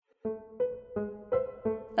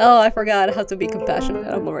Oh, I forgot. I have to be compassionate.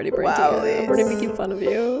 I'm already breaking Wow, it. I'm already making fun of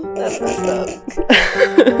you. That's messed up.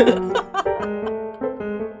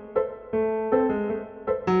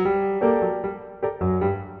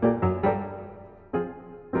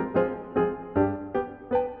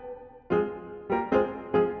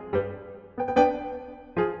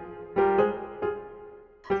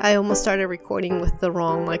 I almost started recording with the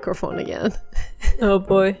wrong microphone again. Oh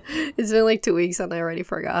boy. It's been like 2 weeks and I already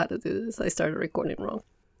forgot how to do this. I started recording wrong.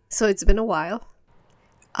 So it's been a while.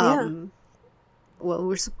 Well,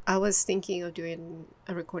 I was thinking of doing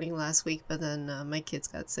a recording last week, but then my kids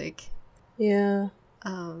got sick. Yeah.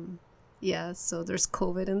 Yeah, so there's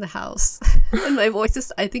COVID in the house. And my voice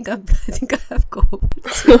is, I think I have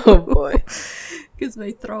COVID too. Oh boy. Because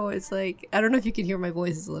my throat is like, I don't know if you can hear my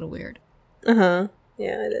voice, it's a little weird. Uh-huh.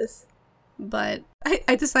 Yeah, it is. But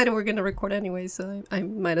I decided we're going to record anyway, so I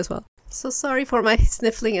might as well. So sorry for my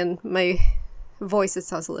sniffling and my voice. It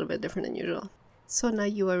sounds a little bit different than usual. So now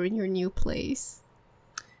you are in your new place.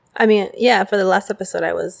 I mean, yeah, for the last episode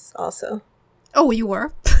I was also. Oh, you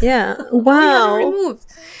were? Yeah. Oh, Wow. you removed.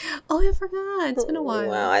 Oh, I forgot. It's been a while.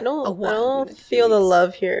 Wow, I don't Like feel 2 the weeks.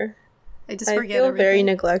 love here. I just I forget feel everything. very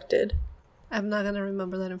neglected. I'm not going to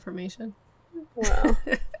remember that information. Wow.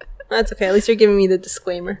 That's okay. At least you're giving me the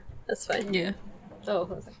disclaimer. That's fine. Yeah. Oh,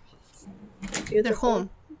 Beautiful. they're home.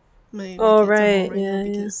 My kids Oh, are home right. now Yeah,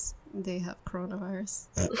 yeah. because they have coronavirus.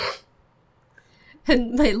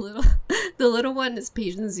 And the little one is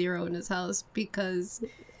patient zero in his house because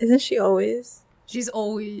Isn't she always? she's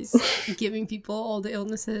always giving people all the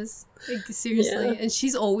illnesses. Like, seriously. Yeah. And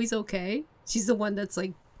she's always okay. She's the one that's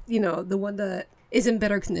like, you know, the one that is in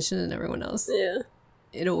better condition than everyone else. Yeah.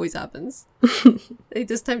 It always happens. Like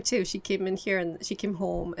this time too, she came in here and she came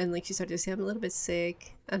home and like she started to say I'm a little bit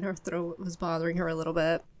sick and her throat was bothering her a little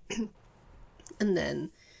bit. And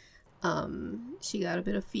then she got a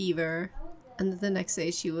bit of fever, and then the next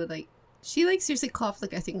day she seriously coughed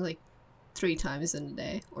like I think like 3 times in a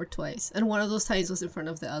day or twice, and one of those times was in front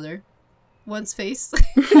of the other one's face.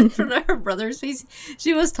 In front of her brother's face.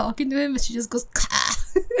 She was talking to him and she just goes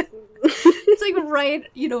it's like right,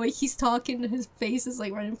 you know, like he's talking, his face is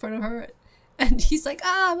like right in front of her, and he's like,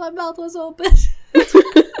 my mouth was open.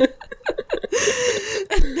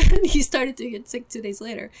 And then he started to get sick 2 days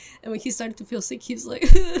later, and when he started to feel sick, he was like,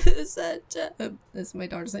 that's my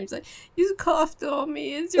daughter's name. He's like, you coughed on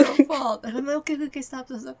me, it's your fault. And I'm like, okay, stop.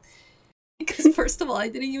 Because first of all, I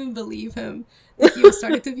didn't even believe him that he was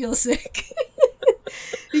starting to feel sick.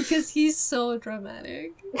 Because he's so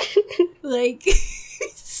dramatic. Like,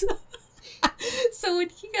 so when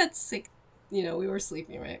he got sick, you know, we were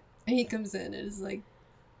sleeping, right? And he comes in, and it's like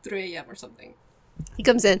 3 a.m. or something. He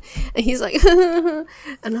comes in, and he's like, and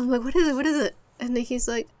I'm like, what is it? And then he's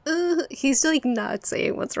like not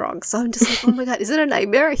saying what's wrong. So I'm just like, oh my God, is it a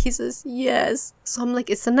nightmare? He says, yes. So I'm like,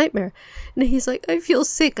 it's a nightmare. And then he's like, I feel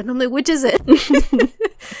sick. And I'm like, which is it?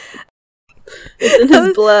 It's in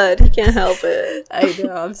his blood. He can't help it. I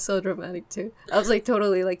know, I'm so dramatic too. I was like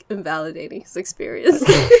totally like invalidating his experience.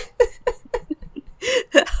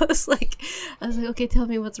 I was like, okay, tell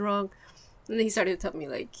me what's wrong. And then he started to tell me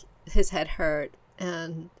like his head hurt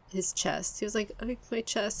and his chest. He was like, my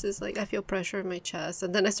chest is like, I feel pressure in my chest.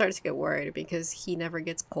 And then I started to get worried because he never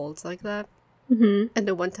gets colds like that. Mm-hmm. And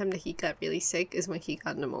the one time that he got really sick is when he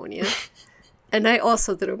got pneumonia. And I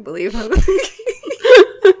also didn't believe him.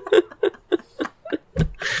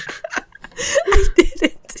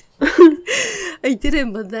 I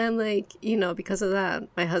didn't, but then, like, you know, because of that,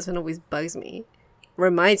 my husband always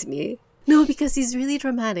reminds me, no, because he's really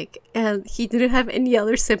dramatic, and he didn't have any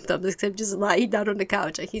other symptoms except just lying down on the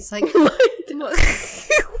couch, and he's like, what?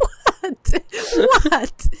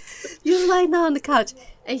 You're lying down on the couch,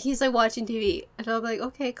 and he's like watching TV, and I'm like,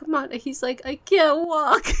 okay, come on, and he's like, I can't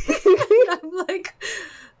walk.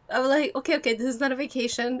 I'm like, okay, this is not a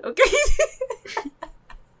vacation, okay?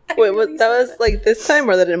 Wait, that was like this time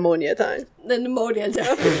or the pneumonia time? The pneumonia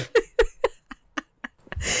time.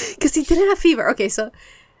 Because he didn't have fever. Okay, so,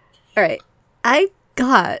 all right. I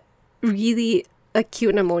got really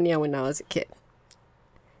acute pneumonia when I was a kid.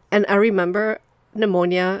 And I remember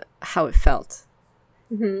pneumonia, how it felt.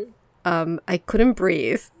 Mm-hmm. I couldn't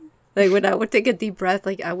breathe. Like, when I would take a deep breath,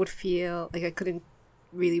 like, I would feel like I couldn't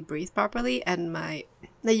really breathe properly. And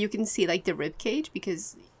you can see, like, the rib cage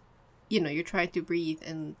because, you know, you're trying to breathe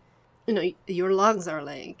and, you know, your lungs are,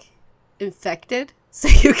 like, infected. So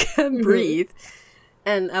you can't breathe.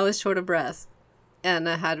 And I was short of breath. And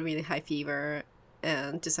I had really high fever.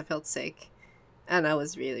 And I felt sick. And I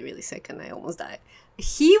was really, really sick. And I almost died.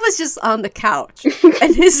 He was just on the couch.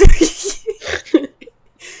 And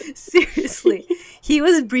Seriously, he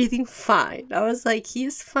was breathing fine. I was like,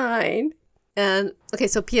 he's fine. And okay,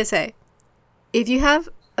 so PSA, if you have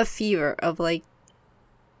a fever of like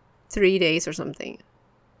 3 days or something,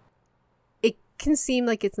 it can seem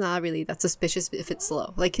like it's not really that suspicious if it's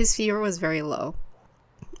low. Like his fever was very low.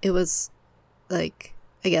 It was like,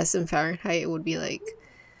 I guess in Fahrenheit it would be like,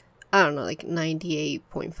 I don't know, like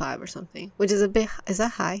 98.5 or something, which is a bit, is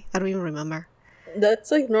that high? I don't even remember.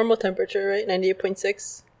 That's like normal temperature, right?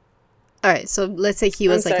 98.6. All right, so let's say he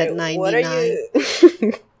was like at 99. What are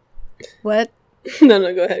you? What? No,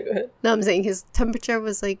 go ahead. No, I'm saying his temperature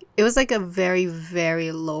was like, it was like a very,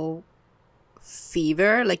 very low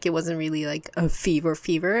fever. Like it wasn't really like a fever.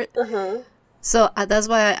 Uh-huh. So that's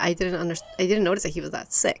why I didn't notice that he was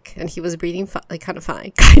that sick, and he was breathing like kind of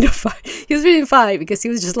fine. He was breathing fine because he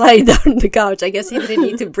was just lying down on the couch. I guess he didn't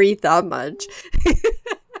need to breathe that much.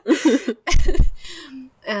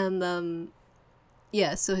 And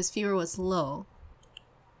yeah, so his fever was low.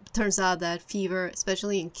 Turns out that fever,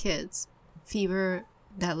 especially in kids, fever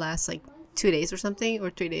that lasts like 2 days or something, or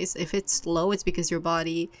 3 days, if it's low, it's because your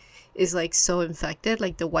body is like so infected,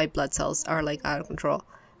 like the white blood cells are like out of control.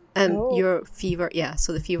 And your fever, yeah,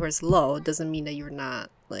 so the fever is low doesn't mean that you're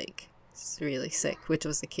not like really sick, which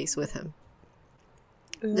was the case with him.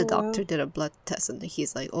 The doctor did a blood test and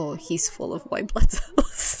he's like, oh, he's full of white blood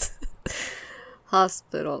cells.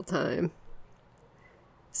 Hospital time.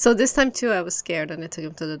 So this time too, I was scared and I took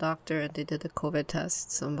him to the doctor and they did the COVID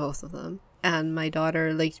tests on both of them. And my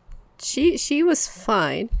daughter, like, she was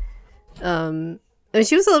fine. I mean,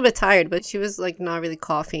 she was a little bit tired, but she was like not really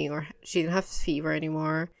coughing, or she didn't have fever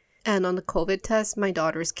anymore. And on the COVID test, my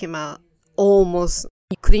daughter's came out almost,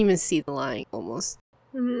 you couldn't even see the line, almost.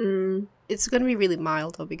 Mm. It's going to be really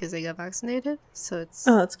mild though because they got vaccinated. So it's...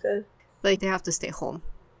 Oh, that's good. Like they have to stay home.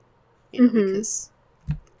 You know, because...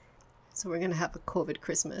 So we're going to have a COVID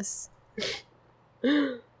Christmas.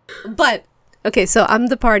 But, okay, so I'm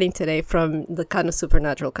departing today from the kind of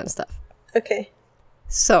supernatural kind of stuff. Okay.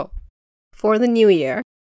 So, for the new year,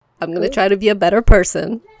 I'm going to try to be a better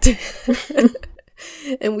person.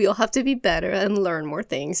 And we all have to be better and learn more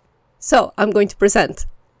things. So, I'm going to present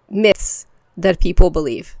myths that people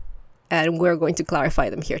believe. And we're going to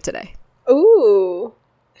clarify them here today. Ooh.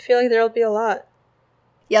 I feel like there'll be a lot.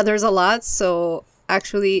 Yeah, there's a lot. So,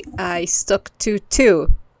 actually, I stuck to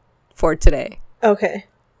 2 for today. Okay.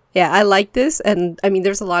 Yeah, I like this. And, I mean,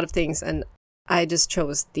 there's a lot of things. And I just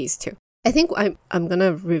chose these 2. I think I'm going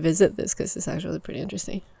to revisit this because it's actually pretty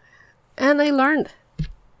interesting. And I learned.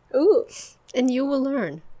 Ooh. And you will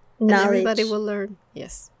learn. Knowledge. And everybody will learn.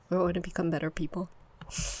 Yes. We're going to become better people.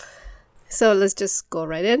 So let's just go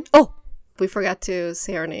right in. Oh, we forgot to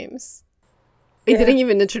say our names. We didn't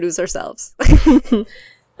even introduce ourselves.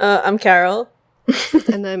 I'm Carol.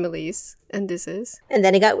 And I'm Elise. And this is... And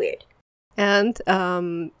then it got weird. And,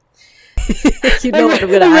 you know what I'm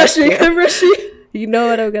going to ask you. I'm rushing. You know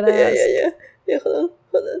what I'm going to ask. Yeah, hold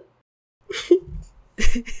on.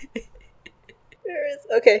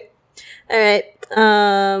 Okay. All right.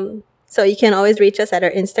 So you can always reach us at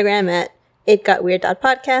our Instagram at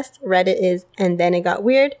itgotweird.podcast. Reddit is and then it got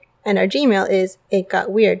weird. And our Gmail is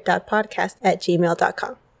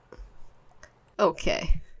itgotweird.podcast@gmail.com.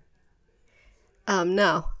 Okay.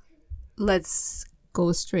 Now, let's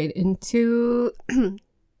go straight into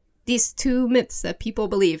these 2 myths that people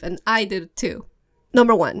believe, and I did too.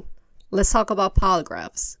 Number 1, let's talk about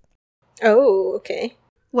polygraphs. Oh, okay.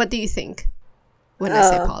 What do you think when I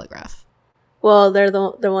say polygraph? Well, they're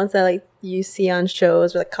the ones that like you see on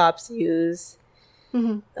shows where the cops use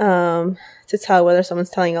to tell whether someone's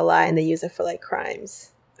telling a lie, and they use it for like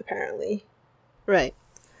crimes, apparently. Right.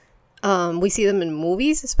 We see them in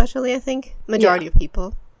movies, especially, I think. Majority of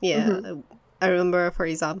people. Yeah. Mm-hmm. I remember, for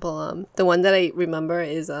example, the one that I remember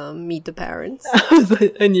is Meet the Parents.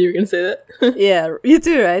 I knew you were going to say that. Yeah, you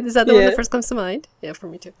too, right? Is that the one that first comes to mind? Yeah, for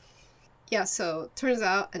me too. Yeah, so turns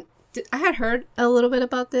out, and I had heard a little bit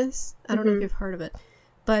about this. I don't know if you've heard of it.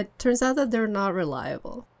 But turns out that they're not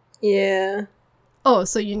reliable. Yeah. Oh,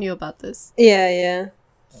 so you knew about this? Yeah.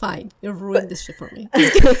 Fine. You ruined this shit for me.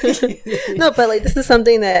 No, but like this is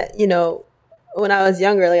something that, you know, when I was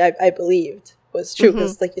younger, like I believed was true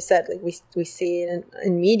because like you said, like we see it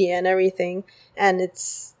in media and everything, and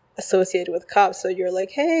it's associated with cops. So you're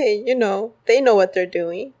like, hey, you know, they know what they're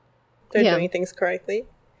doing. They're doing things correctly.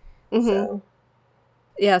 So.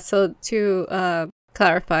 Yeah, so to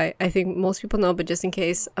clarify, I think most people know, but just in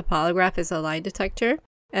case, a polygraph is a lie detector.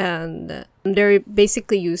 And they're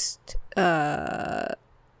basically used, it's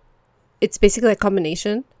basically a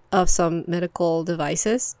combination of some medical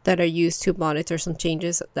devices that are used to monitor some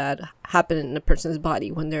changes that happen in a person's body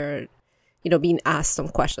when they're being asked some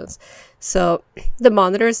questions. So the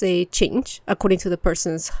monitors, they change according to the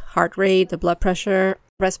person's heart rate, the blood pressure,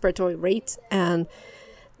 respiratory rate, and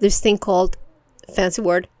this thing called, fancy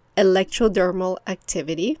word, electrodermal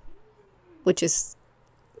activity, which is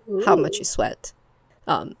how much you sweat.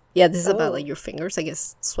 This is about like your fingers, I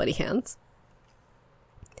guess, sweaty hands.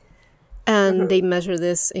 And they measure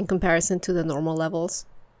this in comparison to the normal levels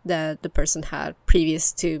that the person had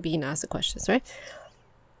previous to being asked the questions, right?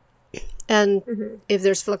 And if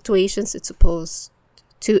there's fluctuations, it's supposed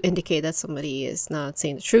to indicate that somebody is not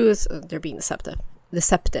saying the truth, or they're being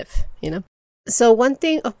deceptive, So one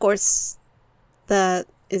thing, of course, that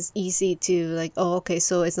is easy to like,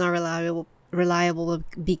 so it's not reliable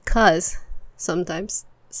because sometimes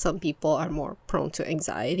some people are more prone to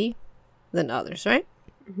anxiety than others, right?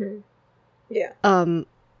 Yeah.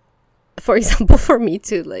 For example, for me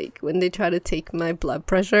too, like when they try to take my blood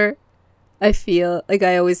pressure, I feel like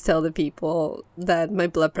I always tell the people that my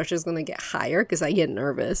blood pressure is gonna get higher because I get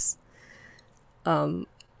nervous. Because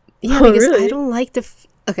really? I don't like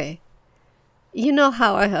okay. You know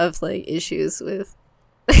how I have like issues with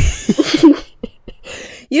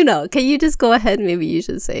can you just go ahead? Maybe you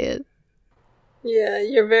should say it. Yeah,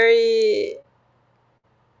 you're very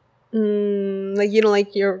like you don't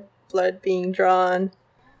like your blood being drawn.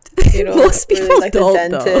 You don't Most people really like don't,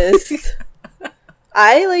 the dentist.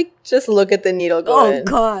 I like just look at the needle go in. Oh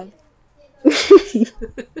God.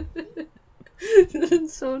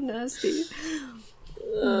 That's so nasty.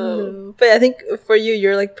 No. But I think for you,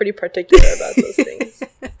 you're like pretty particular about those things.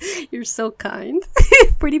 You're so kind.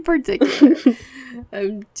 Pretty particular.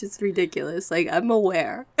 I'm just ridiculous. Like, I'm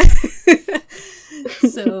aware.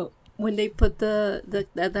 So when they put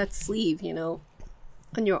that sleeve,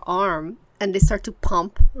 on your arm, and they start to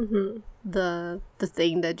pump the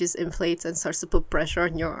thing that just inflates and starts to put pressure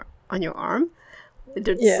on your arm,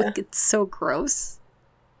 it's so gross.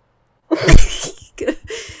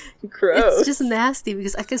 Gross. It's just nasty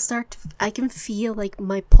because I can feel like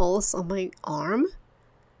my pulse on my arm,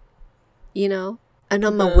 and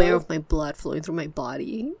I'm aware of my blood flowing through my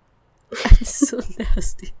body. It's so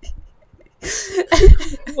nasty.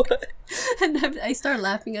 What? And I start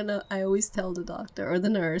laughing, and I always tell the doctor or the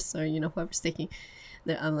nurse or whoever's taking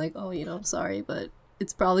that I'm like, I'm sorry, but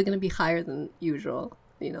it's probably gonna be higher than usual,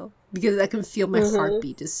 because I can feel my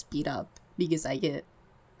heartbeat just speed up because I get,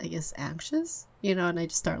 I guess, anxious, and I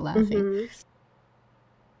just start laughing.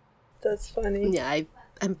 That's funny. Yeah,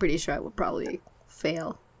 I'm pretty sure I would probably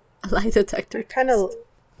fail a lie detector. I kind of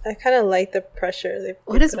like the pressure.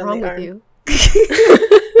 What is wrong with you?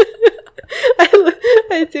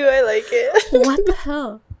 I do. I like it. What the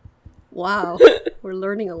hell? Wow, we're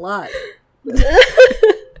learning a lot.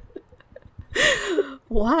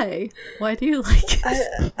 Why? Why do you like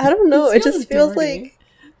it? I don't know. It just feels like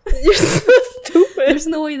you're so stupid. There's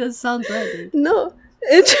no way that sounds right, dude. No,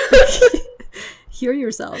 it just hear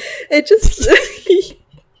yourself. It just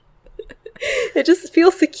it just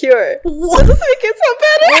feels secure. What? That doesn't make it sound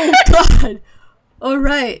better. Oh God! All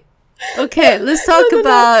right. Okay, let's talk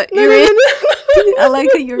about your. I like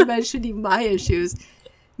that you're mentioning my issues.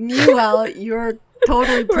 Meanwhile, you're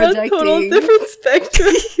totally projecting. We're on total different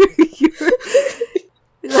spectrum.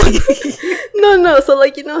 No. So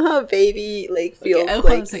like how a baby like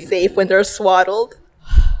feels safe when they're swaddled.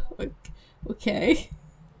 Okay.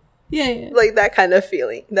 Yeah. Like that kind of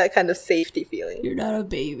feeling, that kind of safety feeling. You're not a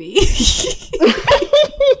baby.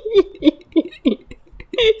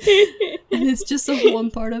 And it's just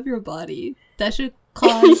one part of your body that should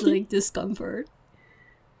cause like discomfort.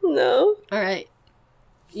 No. All right.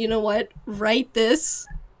 You know what? Write this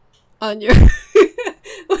on your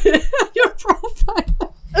your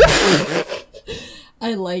profile.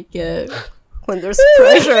 I like it when there's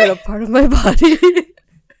pressure in a part of my body.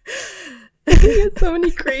 I get so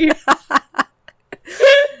many creeps.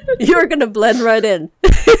 You're gonna blend right in.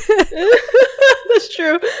 That's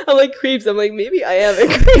true. I'm like creeps. I'm like, maybe I am a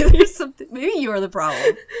creep. There's something. Maybe you're the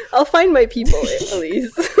problem. I'll find my people at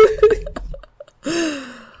least.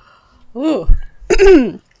 Ooh.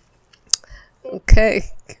 Okay.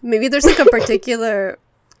 Maybe there's like a particular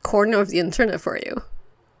corner of the internet for you,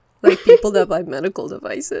 like people that buy medical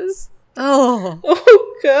devices. Oh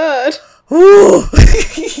God. Ooh.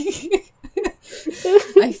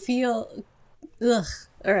 I feel. Ugh.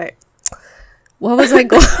 All right. What was I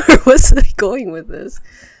going? Was I going with this?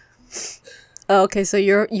 Oh, okay, so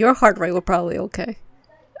your heart rate was probably okay.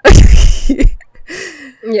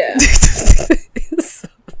 Yeah. So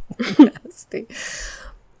nasty.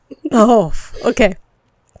 Oh, okay.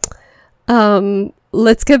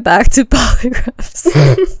 Let's get back to polygraphs.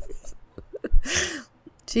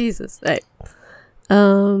 Jesus. Right.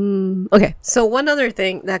 Okay, so one other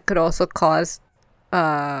thing that could also cause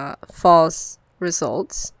false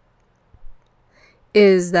results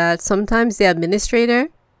is that sometimes the administrator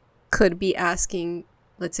could be asking,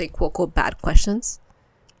 let's say, quote unquote, bad questions.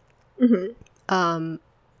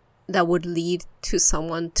 That would lead to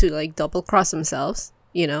someone to like double cross themselves,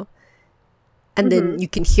 you know? And then you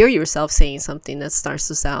can hear yourself saying something that starts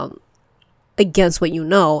to sound against what you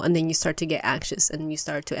know, and then you start to get anxious and you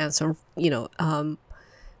start to answer, you know,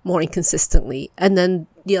 more inconsistently. And then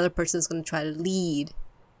the other person is going to try to lead,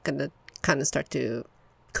 going to kind of start to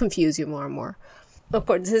confuse you more and more. Of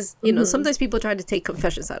course, this is, you know, sometimes people try to take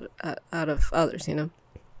confessions out of others, you know?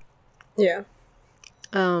 Yeah.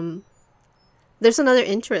 There's another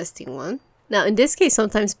interesting one. Now, in this case,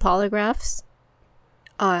 sometimes polygraphs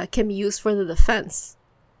can be used for the defense.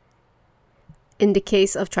 In the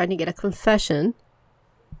case of trying to get a confession,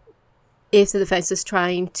 if the defense is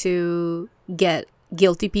trying to get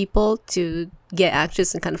guilty people to get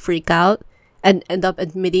anxious and kind of freak out and end up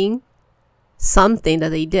admitting something that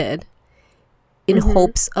they did in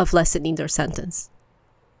hopes of lessening their sentence.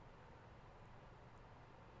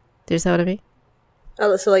 There's that what I mean?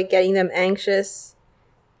 Oh, so like getting them anxious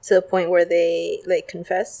to the point where they like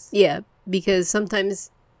confess? Yeah, because sometimes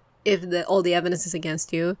if all the evidence is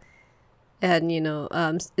against you, and you know,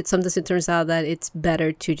 sometimes it turns out that it's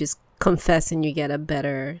better to just confess and you get a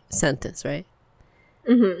better sentence, right?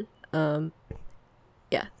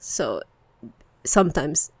 Yeah, so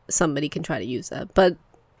sometimes somebody can try to use that, but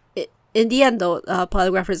in the end, though,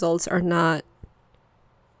 polygraph results are not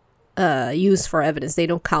used for evidence. They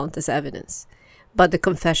don't count as evidence, but the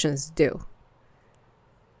confessions do.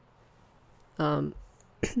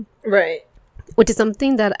 Right. Which is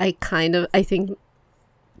something that I think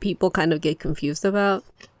people kind of get confused about,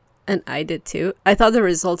 and I did too. I thought the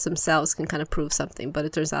results themselves can kind of prove something, but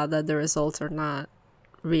it turns out that the results are not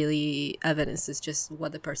really evidence. It's just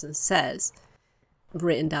what the person says,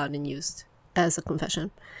 written down and used as a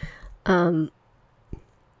confession. Now,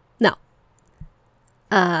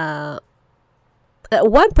 a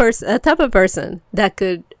type of person that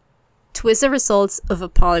could twist the results of a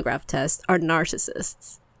polygraph test are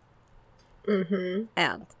narcissists.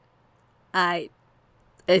 And I've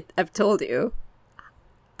told you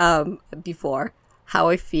before how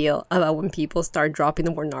I feel about when people start dropping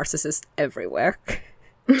the word narcissist everywhere.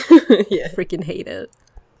 Yeah. Freaking hate it.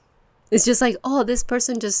 It's just like, oh, this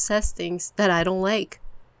person just says things that I don't like.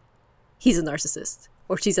 He's a narcissist.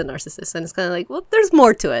 Or she's a narcissist. And it's kind of like, well, there's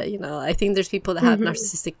more to it, you know. I think there's people that have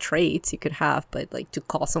narcissistic traits you could have, but like to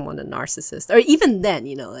call someone a narcissist, or even then,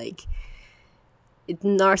 you know, like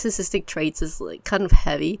narcissistic traits is like kind of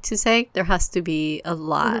heavy to say. There has to be a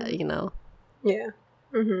lot, you know. Yeah.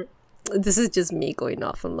 This is just me going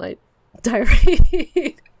off on my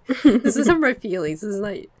diary. This is my feelings. This is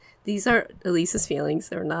like, these are Elisa's feelings.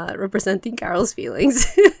 They're not representing Carol's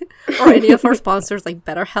feelings or any of our sponsors like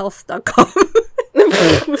BetterHealth.com.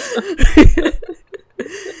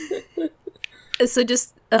 So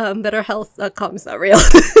just BetterHealth.com is not real.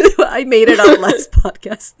 I made it up last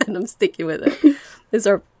podcast and I'm sticking with it. It's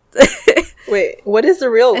our Wait, what is the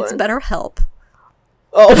real one? It's BetterHelp.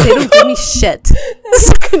 Oh, they don't give me shit. I'm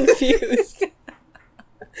so confused.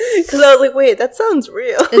 Because I was like, wait, that sounds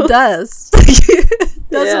real. It does.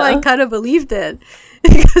 That's why I kind of believed it.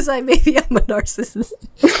 Because maybe I'm a narcissist.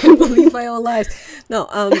 I believe my whole life. No,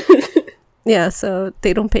 yeah, so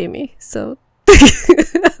they don't pay me. So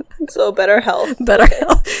So BetterHelp.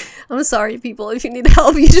 BetterHelp. I'm sorry, people. If you need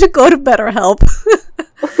help, you should go to BetterHelp.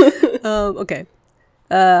 Okay.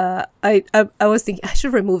 I was thinking I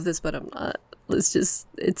should remove this, but I'm not. Let's just,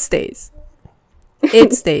 it stays.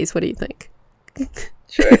 It stays. What do you think?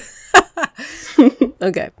 Sure.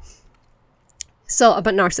 Okay. So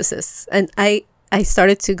about narcissists, and I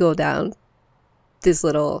started to go down this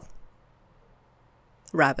little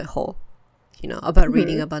rabbit hole, you know, about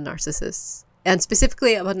reading about narcissists, and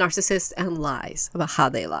specifically about narcissists and lies, about how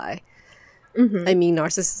they lie. I mean,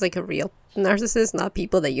 narcissists like a real narcissist, not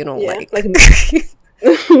people that you don't like.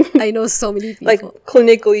 I know so many people. Like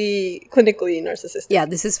clinically narcissistic. Yeah,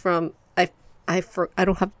 this is from I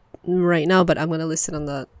don't have right now, but I'm gonna list it on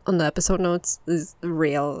the episode notes. This is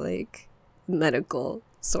real like medical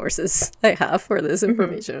sources I have for this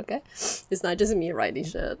information. Okay, it's not just me writing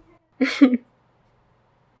shit.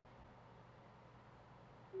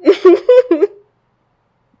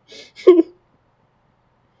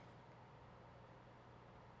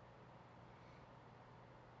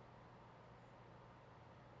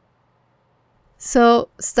 So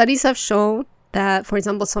studies have shown that, for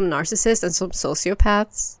example, some narcissists and some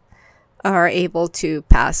sociopaths are able to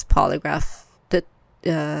pass polygraph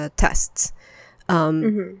tests.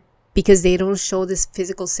 because they don't show these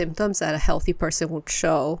physical symptoms that a healthy person would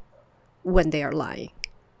show when they are lying.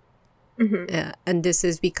 And this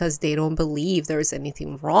is because they don't believe there's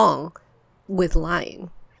anything wrong with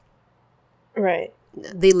lying. Right.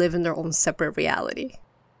 They live in their own separate reality.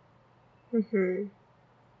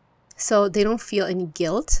 So they don't feel any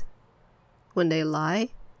guilt when they lie.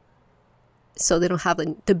 So they don't have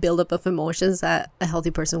the buildup of emotions that a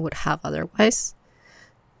healthy person would have otherwise.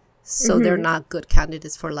 So they're not good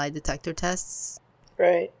candidates for lie detector tests.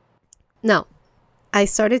 Right. Now, I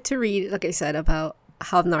started to read, like I said, about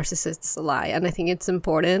how narcissists lie. And I think it's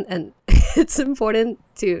important. And it's important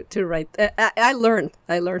to write. I learned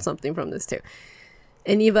something from this too.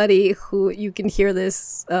 Anybody who you can hear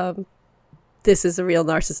this, this is a real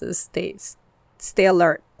narcissist. Stay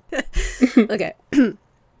alert. Okay.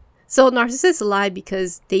 So narcissists lie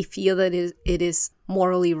because they feel that it is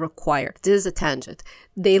morally required. This is a tangent.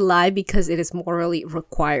 They lie because it is morally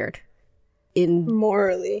required.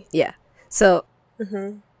 Morally. Yeah. So,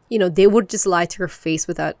 they would just lie to your face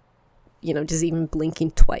without, just even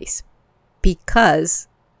blinking twice. Because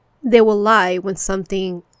they will lie when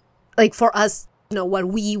something, like for us, what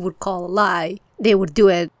we would call a lie, they would do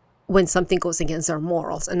it when something goes against our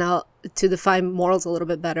morals. And now, to define morals a little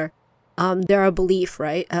bit better, they're a belief,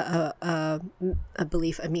 right? A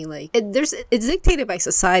belief. I mean, like it's dictated by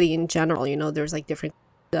society in general. There's like different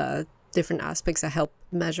aspects that help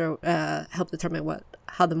measure, help determine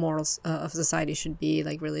how the morals of society should be,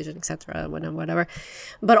 like religion, etc., whatever.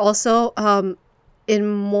 But also, in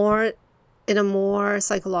a more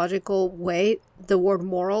psychological way, the word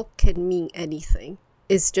moral can mean anything.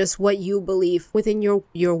 It's just what you believe within your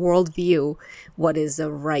worldview, what is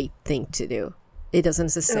the right thing to do. It doesn't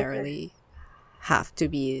necessarily have to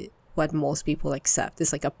be what most people accept.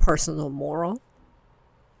 It's like a personal moral,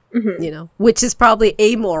 which is probably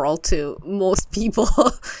amoral to most people.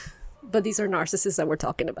 But these are narcissists that we're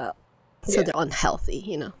talking about. So they're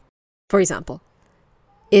unhealthy, For example,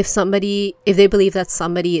 if they believe that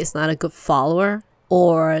somebody is not a good follower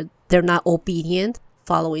or they're not obedient,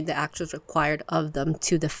 following the actions required of them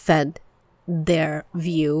to defend their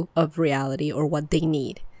view of reality or what they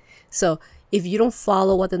need. So if you don't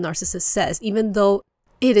follow what the narcissist says, even though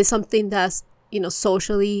it is something that's,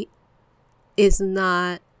 socially is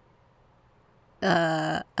not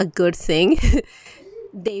a good thing,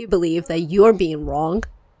 they believe that you're being wrong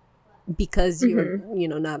because you're,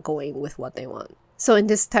 not going with what they want. So in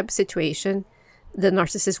this type of situation, the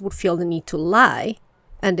narcissist would feel the need to lie,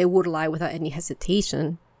 and they would lie without any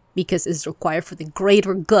hesitation because it's required for the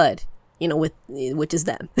greater good, which is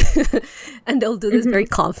them. And they'll do this very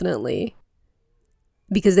confidently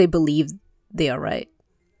because they believe they are right.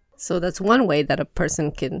 So that's one way that a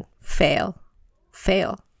person can fail,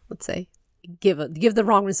 let's say, give the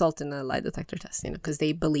wrong result in a lie detector test, because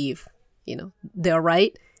they believe, they're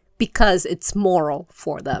right because it's moral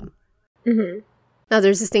for them. Now,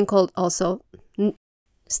 there's this thing called also,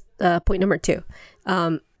 point number 2,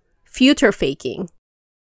 future faking.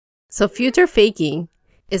 So future faking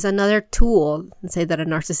is another tool, let's say, that a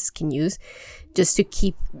narcissist can use just to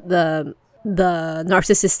keep the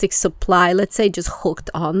narcissistic supply, let's say, just hooked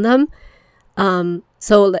on them.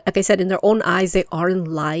 So like I said, in their own eyes, they aren't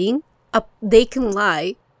lying. They can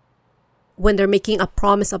lie when they're making a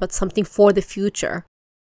promise about something for the future.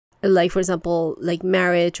 Like, for example, like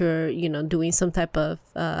marriage or, doing some type of,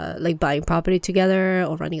 like buying property together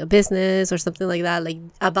or running a business or something like that. Like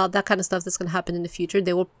about that kind of stuff that's going to happen in the future.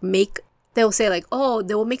 They'll say like, oh,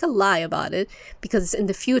 they will make a lie about it because it's in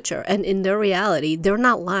the future. And in their reality, they're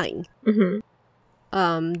not lying.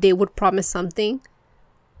 They would promise something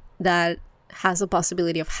that has a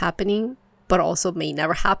possibility of happening, but also may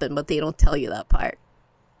never happen, but they don't tell you that part,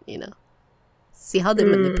 See how they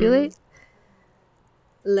manipulate?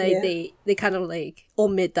 Like they kind of like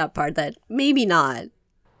omit that part that maybe not,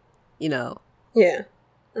 Yeah.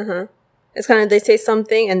 It's kind of, they say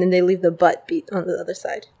something and then they leave the but beat on the other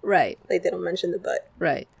side. Right. Like they don't mention the but.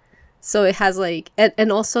 Right. So it has like,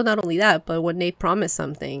 and also not only that, but when they promise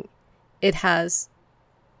something, it has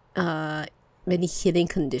many hidden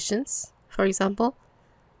conditions, for example.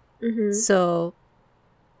 So,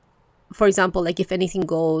 for example, like if anything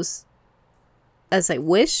goes as I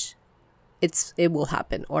wish, it will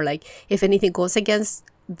happen. Or like if anything goes against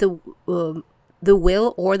the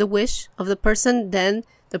will or the wish of the person, then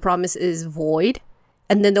the promise is void,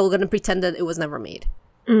 and then they're gonna pretend that it was never made.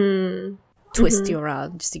 Twist you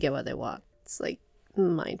around just to get what they want. It's like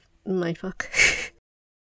mind fuck.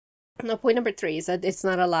 Now, point number 3 is that it's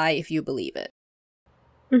not a lie if you believe it.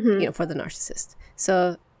 For the narcissist.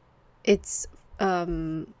 So it's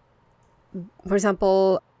for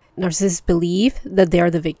example, narcissists believe that they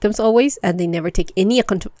are the victims always, and they never take any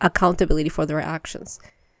accountability for their actions.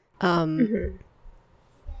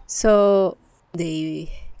 So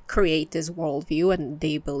they create this worldview and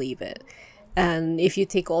they believe it. And if you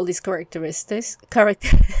take all these characteristics,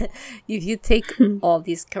 if you take all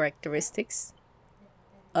these characteristics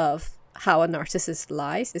of how a narcissist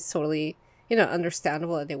lies, it's totally,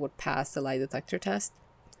 understandable that they would pass the lie detector test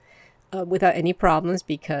without any problems,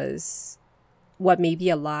 because what may be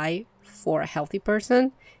a lie for a healthy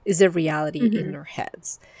person is a reality in their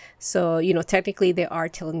heads. So, technically they are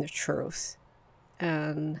telling the truth,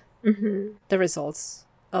 and the results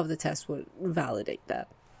of the test would validate that.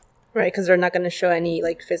 Right, because they're not going to show any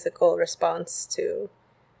like physical response to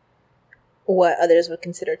what others would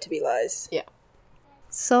consider to be lies. Yeah.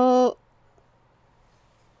 So,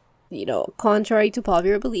 contrary to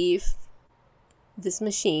popular belief, this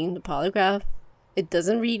machine, the polygraph, it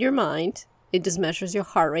doesn't read your mind. It just measures your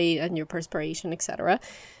heart rate and your perspiration, etc.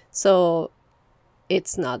 So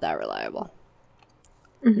it's not that reliable.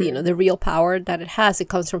 The real power that it has, it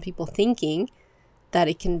comes from people thinking that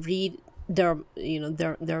it can read their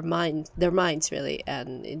minds really,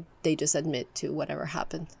 and they just admit to whatever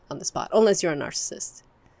happened on the spot, unless you're a narcissist.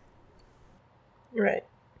 Right.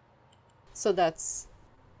 So that's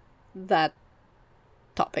that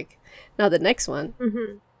topic. Now the next one.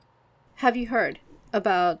 Have you heard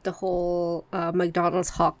about the whole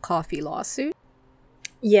McDonald's hot coffee lawsuit?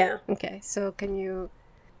 Yeah. Okay, so can you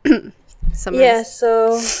summarize? Yeah,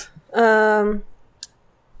 so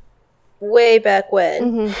way back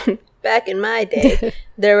when, back in my day,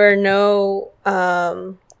 there were no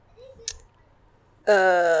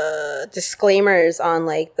disclaimers on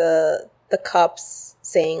like the cups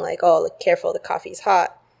saying like, oh, look, careful, the coffee's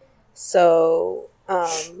hot. So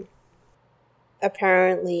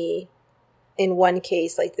apparently in one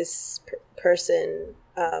case, like this person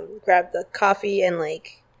grabbed the coffee and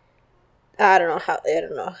like I don't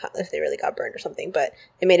know if they really got burned or something, but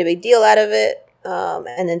they made a big deal out of it,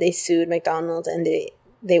 and then they sued McDonald's, and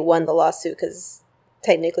they won the lawsuit because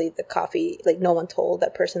technically the coffee, like no one told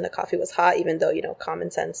that person the coffee was hot, even though common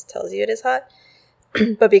sense tells you it is hot.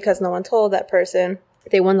 But because no one told that person,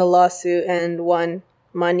 they won the lawsuit and won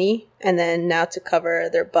money. And then now to cover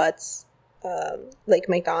their butts, like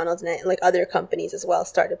McDonald's and like other companies as well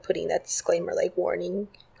started putting that disclaimer, like warning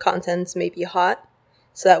contents may be hot,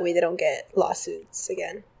 so that way they don't get lawsuits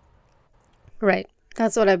again. Right.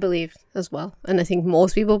 That's what I believe as well. And I think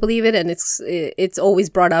most people believe it, and it's always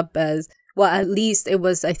brought up as, well, at least it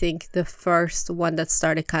was, I think, the first one that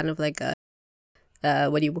started kind of like a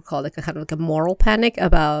what you would call like a kind of like a moral panic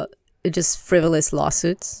about just frivolous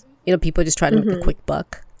lawsuits. People just trying to make a quick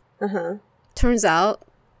buck. Turns out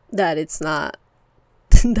that it's not.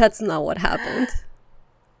 That's not what happened.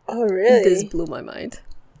 Oh, really? This blew my mind.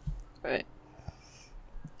 Right.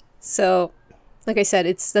 So, like I said,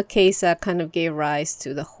 it's the case that kind of gave rise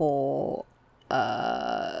to the whole,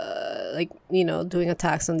 doing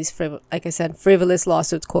attacks on these, frivolous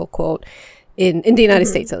lawsuits, quote, quote, in the United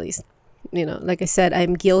States, at least. Like I said,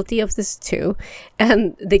 I'm guilty of this too.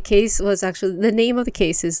 And the case was actually, the name of the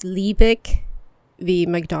case is Liebig v.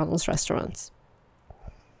 McDonald's Restaurants.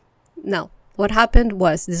 Now, what happened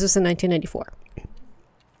was, this was in 1994.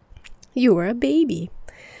 You were a baby.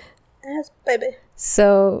 Yes, baby.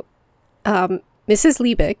 So, Mrs.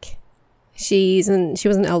 Liebig, she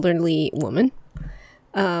was an elderly woman.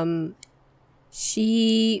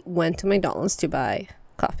 She went to McDonald's to buy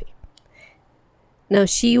coffee. Now,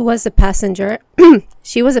 she was a passenger.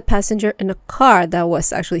 She was a passenger in a car that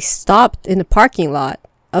was actually stopped in the parking lot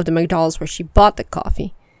of the McDonald's where she bought the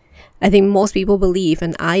coffee. I think most people believe,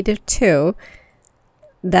 and I did too,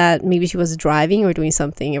 that maybe she was driving or doing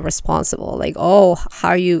something irresponsible. Like, oh, how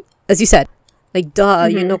are you, as you said, like,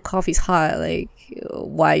 duh, coffee's hot. Like,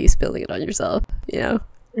 why are you spilling it on yourself? Yeah.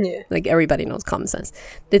 Like, everybody knows common sense.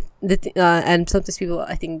 And sometimes people,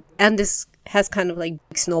 I think, and this has kind of like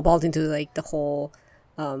snowballed into like the whole,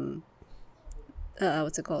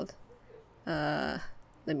 what's it called? Let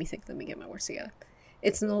me think. Let me get my words together.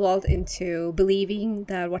 It snowballed into believing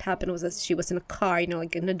that what happened was that she was in a car,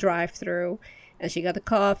 like in a drive-thru, and she got the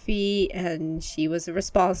coffee, and she was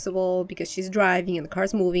irresponsible because she's driving and the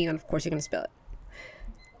car's moving, and of course you're gonna spill it.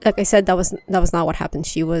 Like I said, that was not what happened.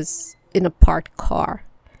 She was in a parked car.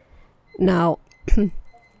 Now,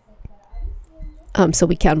 so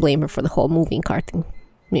we can't blame her for the whole moving car thing,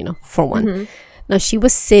 for one. Now, she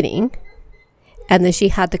was sitting, and then she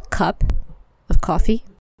had the cup of coffee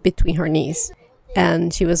between her knees,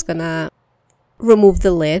 and she was gonna remove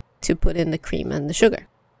the lid to put in the cream and the sugar.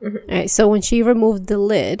 All right, so when she removed the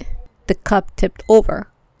lid, the cup tipped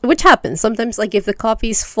over which happens sometimes. Like if the coffee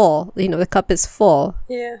is full, the cup is full,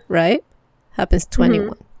 Yeah. right? Happens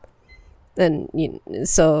 21. And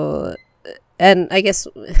so, and I guess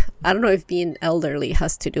I don't know if being elderly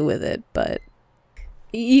has to do with it, but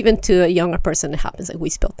even to a younger person, it happens. Like we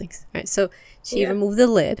spill things, right? So she removed the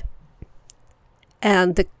lid,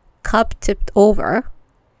 and the cup tipped over.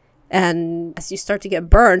 And as you start to get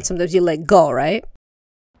burned, sometimes you let go, right?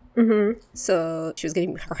 Mm-hmm. So she was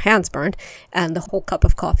getting her hands burned, and the whole cup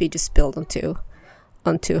of coffee just spilled onto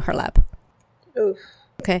her lap. Oof.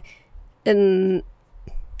 Okay, and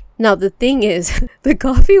now the thing is, the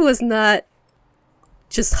coffee was not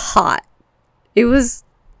just hot; it was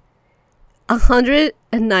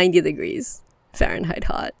 190 degrees Fahrenheit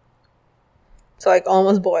hot, So like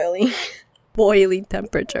almost boiling. boiling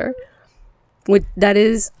temperature. That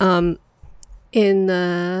is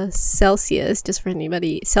in Celsius, just for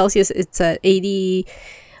anybody. Celsius, it's at 80,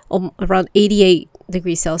 around 88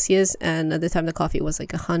 degrees Celsius, and at the time the coffee was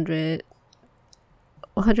like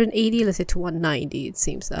 180, let's say, to 190. It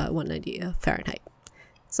seems 190 Fahrenheit.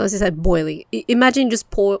 So as I said, boiling. Imagine just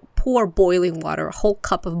pour boiling water, a whole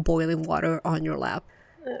cup of boiling water on your lap.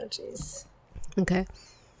 Oh jeez. Okay.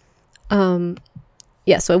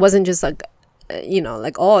 Yeah. So it wasn't just like,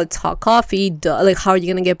 like, oh, it's hot coffee. Duh. Like, how are you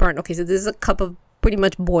gonna get burned? Okay, so this is a cup of pretty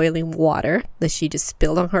much boiling water that she just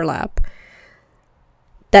spilled on her lap.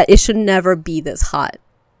 That it should never be this hot.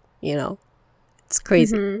 It's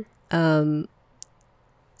crazy. Mm-hmm.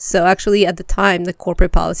 So actually, at the time, the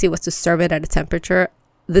corporate policy was to serve it at a temperature.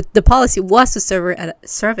 The policy was to serve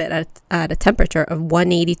it at a temperature of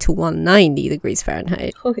 180 to 190 degrees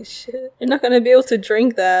Fahrenheit. Holy shit! You're not gonna be able to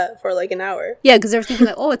drink that for like an hour. Yeah, because they're thinking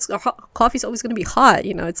like, oh, it's coffee's always gonna be hot.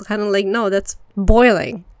 It's kind of like, no, that's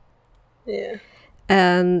boiling. Yeah.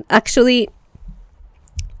 And actually,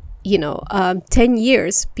 10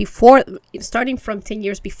 years before, starting from 10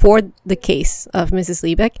 years before the case of Mrs.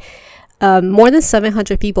 Liebeck, more than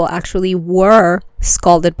 700 people actually were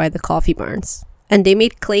scalded by the coffee burns. And they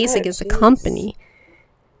made claims against the company.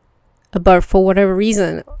 But for whatever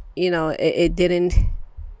reason, it didn't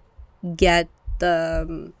get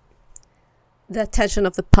the attention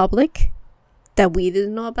of the public that we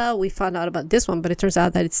didn't know about. We found out about this one, but it turns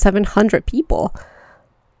out that it's 700 people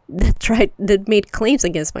that made claims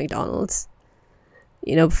against McDonald's.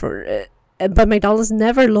 But McDonald's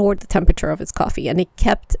never lowered the temperature of its coffee, and it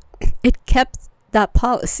kept that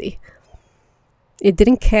policy. It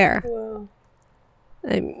didn't care. Wow.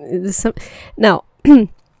 Now,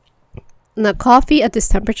 coffee at this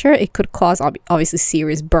temperature, it could cause obviously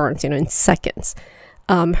serious burns, in seconds.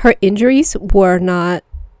 Her injuries were not,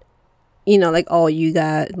 like, oh, you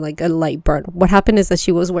got like a light burn. What happened is that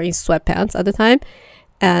she was wearing sweatpants at the time,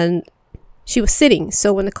 and she was sitting.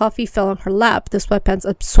 So when the coffee fell on her lap, the sweatpants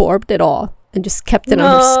absorbed it all and just kept it on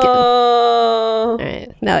her skin. All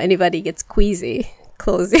right. Now, anybody gets queasy,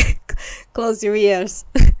 close your ears.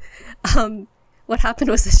 What happened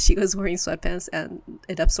was that she was wearing sweatpants, and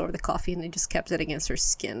it absorbed the coffee, and it just kept it against her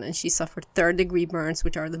skin, and she suffered third-degree burns,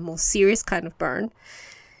 which are the most serious kind of burn.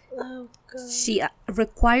 Oh god. She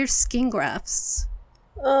required skin grafts.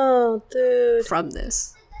 Oh, dude. From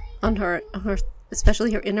this, on her,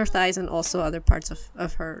 especially her inner thighs, and also other parts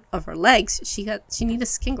of her legs. She needed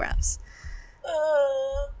skin grafts.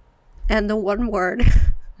 And the one word.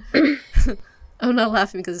 I'm not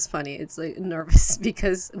laughing because it's funny. It's like nervous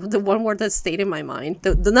because the one word that stayed in my mind,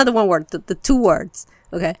 not the one word, the two words,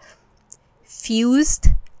 okay? Fused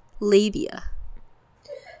labia.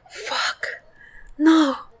 Fuck.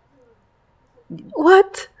 No.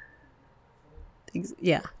 What?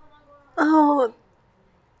 Yeah. Oh.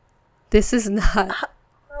 This is not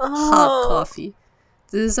hot coffee.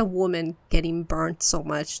 This is a woman getting burnt so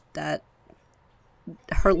much that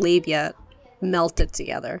her labia melted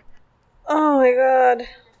together. Oh my god.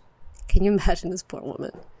 Can you imagine this poor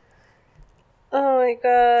woman? Oh my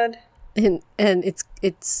god. And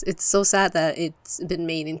it's so sad that it's been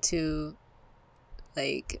made into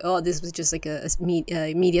like, oh, this was just like a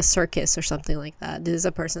media circus or something like that. This is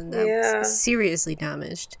a person that was seriously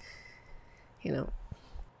damaged,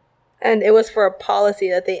 And it was for a policy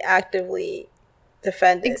that they actively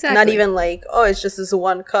defended. Exactly. Not even like, oh, it's just this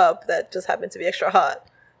one cup that just happened to be extra hot.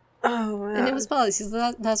 Oh, wow. And it was policies.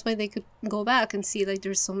 That's why they could go back and see like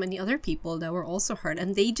there's so many other people that were also hurt,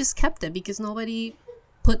 and they just kept it because nobody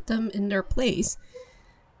put them in their place,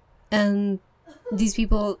 and these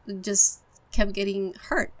people just kept getting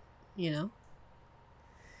hurt,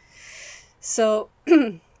 So,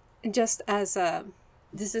 just as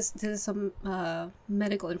this is some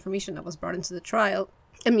medical information that was brought into the trial.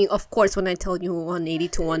 I mean, of course, when I tell you 180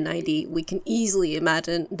 to 190, we can easily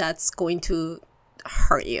imagine that's going to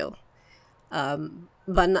hurt you.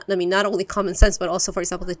 But not only common sense, but also, for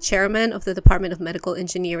example, the chairman of the Department of Medical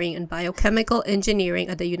Engineering and Biochemical Engineering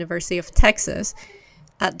at the University of Texas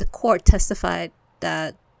at the court testified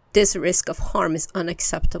that this risk of harm is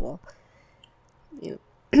unacceptable.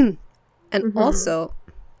 And also,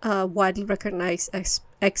 widely recognized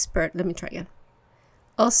expert. Let me try again.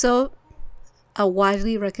 Also, a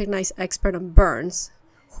widely recognized expert on burns,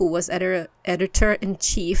 who was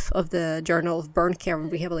editor-in-chief of the Journal of Burn Care and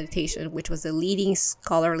Rehabilitation, which was the leading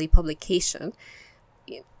scholarly publication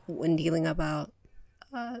when dealing about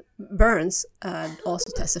burns,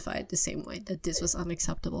 also testified the same way, that this was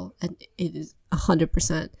unacceptable and it is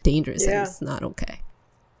 100% dangerous and it's not okay.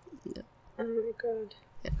 Yeah. Oh my God.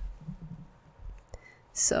 Yeah.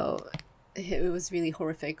 So it was really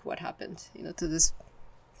horrific what happened, to this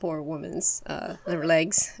poor woman's her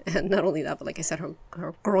legs, and not only that, but like I said, her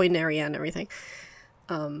groin area and everything.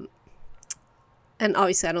 And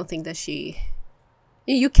obviously, I don't think that you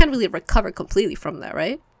can't really recover completely from that,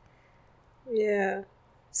 right? Yeah.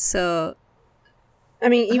 So, I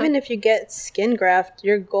mean, even if you get skin graft,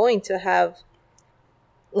 you're going to have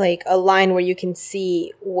like a line where you can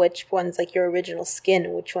see which one's like your original skin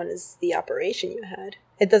and which one is the operation you had.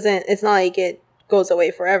 It's not like it goes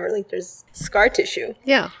away forever. Like there's scar tissue.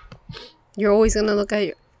 Yeah. You're always going to look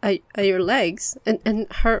at your legs and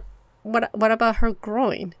her, what about her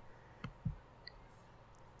groin?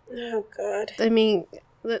 Oh God. I mean,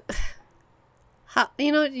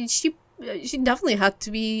 she definitely had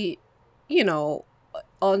to be,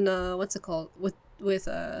 on what's it called, with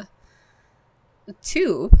a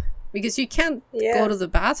tube, because you can't go to the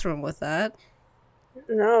bathroom with that.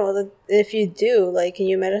 No, if you do, like, can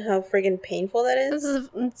you imagine how friggin' painful that is?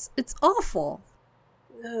 It's awful.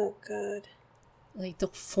 Oh God. Like the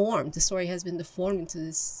story has been deformed into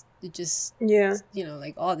this. It just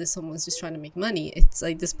like, this someone's just trying to make money. It's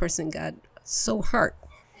like this person got so hurt.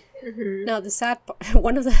 Mm-hmm. Now the sad part,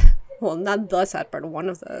 one of the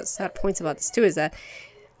sad points about this too is that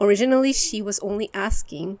originally she was only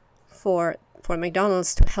asking for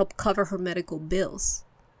McDonald's to help cover her medical bills.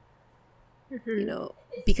 Mm-hmm.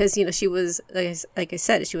 Because she was, like I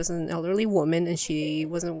said, she was an elderly woman, and she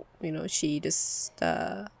wasn't, she just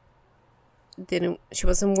she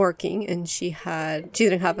wasn't working, and she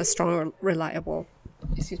didn't have a strong or reliable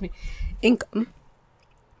income.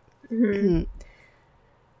 Mm-hmm.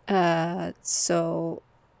 So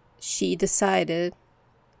she decided,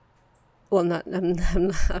 well, I'm not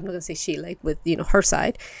gonna say she, like with her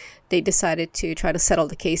side, they decided to try to settle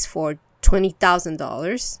the case for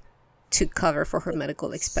 $20,000 to cover for her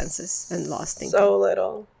medical expenses and lost income. So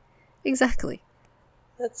little. Exactly.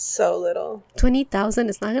 That's so little. $20,000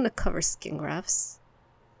 is not gonna cover skin grafts.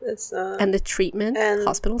 It's not. And the treatment, and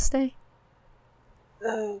hospital stay.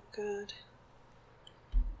 Oh God.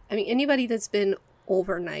 I mean, anybody that's been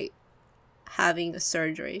overnight having a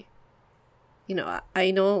surgery, we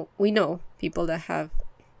know people that have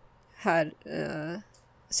had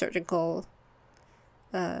surgical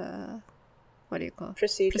what do you call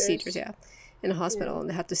procedures in a hospital, and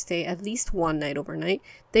they have to stay at least one night overnight.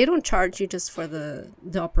 They don't charge you just for the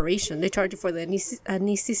operation. They charge you for the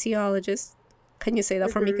anesthesiologist. Can you say that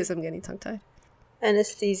for me, because I'm getting tongue-tied?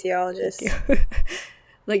 Anesthesiologist.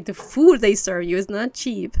 Like the food they serve you is not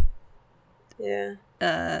cheap. Yeah.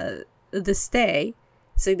 The stay,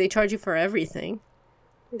 so they charge you for everything.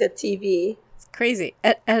 The TV. It's crazy,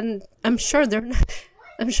 and I'm sure they're not.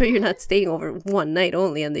 I'm sure you're not staying over one night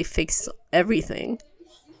only, and they fix everything.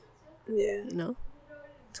 Yeah.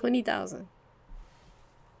 $20,000.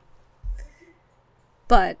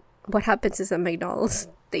 But what happens is at McDonald's,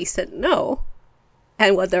 they said no,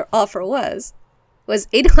 and what their offer was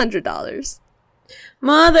 $800.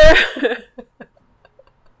 Mother.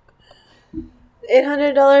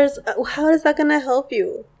 $800. How is that gonna help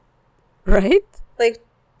you? Right? Like,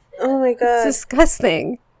 oh my God, it's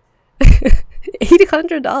disgusting.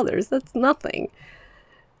 $800. That's nothing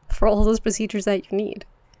for all those procedures that you need.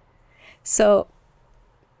 So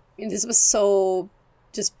this was so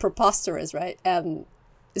just preposterous, right?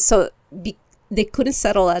 So they couldn't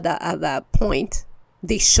settle at that point.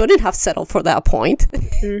 They shouldn't have settled for that point.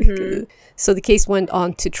 Mm-hmm. So the case went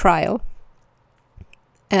on to trial,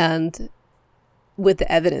 and with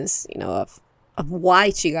the evidence, of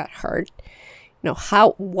why she got hurt,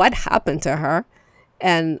 what happened to her,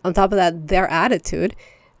 and on top of that, their attitude,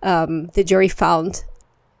 the jury found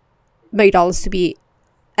McDonald's to be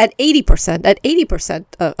at 80%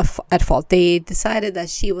 at fault. They decided that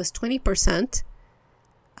she was 20%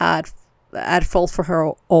 at fault for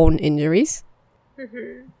her own injuries,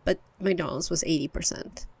 but McDonald's was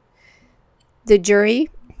 80%. The jury,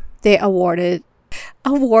 they awarded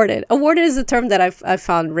Awarded is a term that I've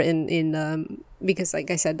found written in because, like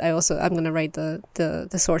I said, I'm gonna write the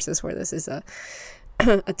sources where this is a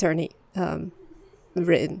attorney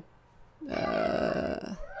written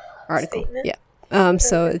article. Statement? Yeah.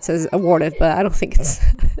 So it says awarded, but I don't think it's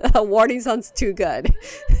awarding sounds too good.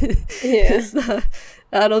 Yeah. It's not,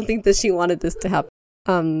 I don't think that she wanted this to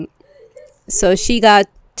happen. So she got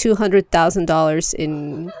 $200,000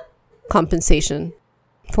 in compensation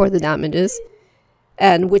for the damages,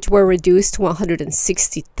 and which were reduced to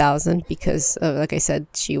 $160,000 because, like I said,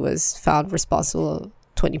 she was found responsible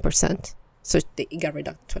 20%. So it got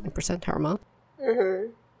reduced 20% her amount.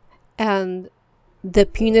 Mm-hmm. And the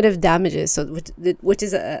punitive damages, so which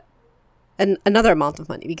is another amount of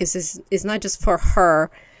money, because it's not just for her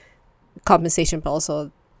compensation, but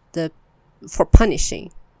also for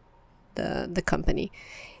punishing the company.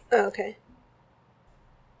 Oh, okay.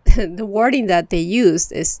 The wording that they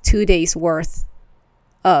used is 2 days worth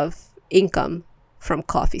of income from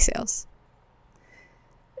coffee sales.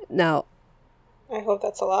 Now, I hope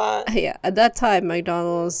that's a lot. yeah, at that time,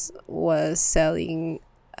 McDonald's was selling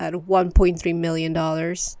at $1.3 million.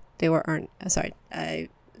 They were sorry, I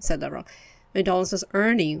said that wrong. McDonald's was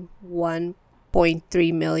earning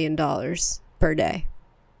 $1.3 million per day.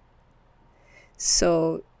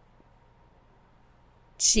 So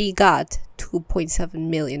she got $2.7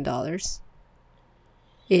 million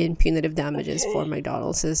in punitive damages for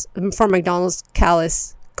McDonald's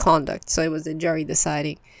callous conduct. So it was the jury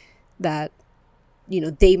deciding that,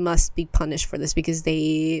 they must be punished for this, because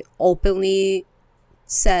they openly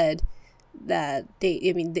said that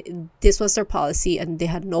this was their policy and they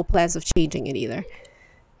had no plans of changing it either.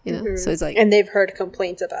 Mm-hmm. So it's like, and they've heard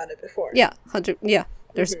complaints about it before. Yeah,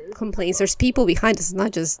 there's complaints. There's people behind this. It's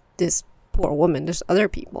not just this poor woman. There's other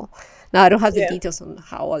people. Now I don't have the details on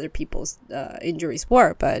how other people's injuries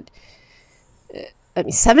were, but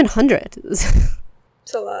 700.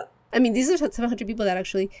 It's a lot. These are 700 people that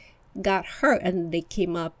actually got hurt, and they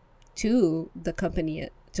came up to the company,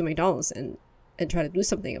 to McDonald's, and try to do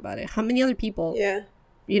something about it. How many other people? Yeah.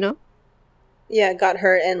 Yeah, got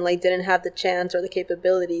hurt and didn't have the chance or the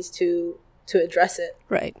capabilities to address it.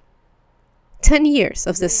 Right. 10 years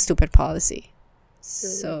of this stupid policy. Mm-hmm.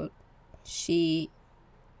 So she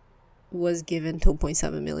was given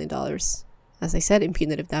 $2.7 million, as I said, in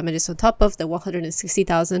punitive damages, on top of the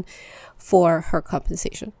 $160,000 for her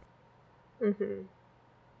compensation. Mm-hmm.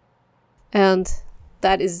 And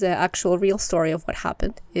that is the actual real story of what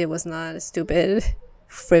happened. It was not a stupid,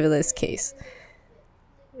 frivolous case.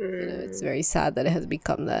 It's very sad that it has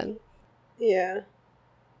become that. Yeah,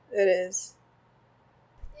 it is.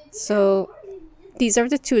 So these are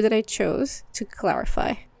the two that I chose to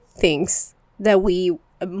clarify things that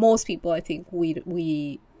most people, I think,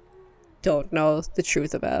 we don't know the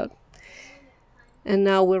truth about. And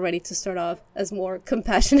now we're ready to start off as more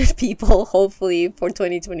compassionate people, hopefully, for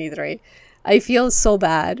 2023. I feel so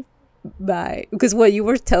bad because what you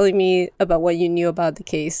were telling me about what you knew about the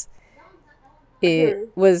case, it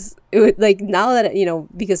was like, now that,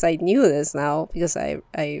 because I knew this now, because I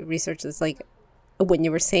researched this, like, when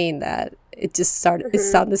you were saying that, it just started, it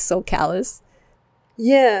sounded so callous.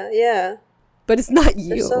 Yeah. But it's not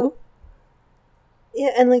you.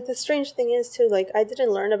 Yeah, and the strange thing is too, I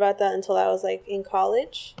didn't learn about that until I was in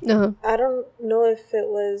college. Uh-huh. I don't know if it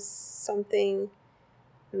was something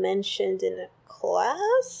mentioned in a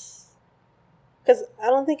class, because I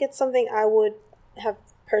don't think it's something I would have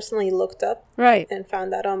personally looked up and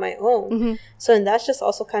found out on my own. Mm-hmm. So, and that's just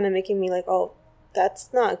also kind of making me oh,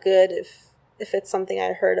 that's not good if it's something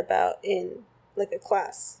I heard about in a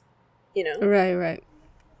class, Right.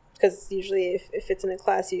 Because usually if it's in a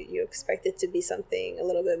class, you expect it to be something a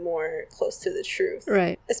little bit more close to the truth.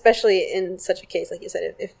 Right. Especially in such a case, like you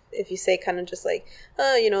said, if you say kind of just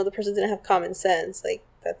the person didn't have common sense,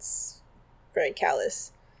 that's very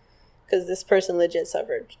callous. Because this person legit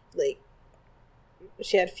suffered,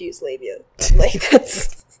 she had fused labia.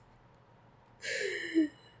 That's...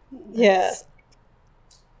 Yeah.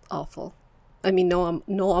 Awful.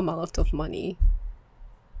 No amount of money.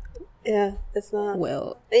 Yeah, it's not.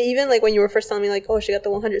 Well, even when you were first telling me oh, she got the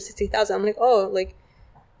 160,000, I'm oh,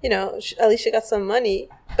 at least she got some money.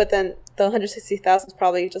 But then the 160,000 is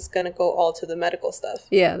probably just gonna go all to the medical stuff.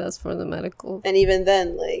 Yeah, that's for the medical. And even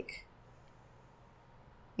then,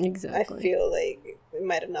 exactly, I feel it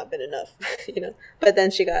might have not been enough, But then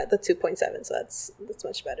she got the 2.7, so that's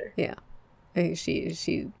much better. Yeah,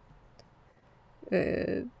 she.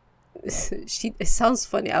 It sounds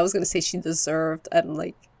funny. I was gonna say she deserved,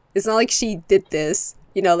 and it's not like she did this,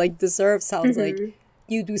 deserve sounds like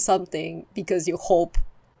you do something because you hope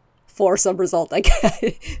for some result. Like,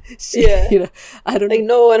 Yeah. you know, I don't Like,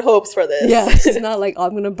 no one hopes for this. Yeah, she's not like,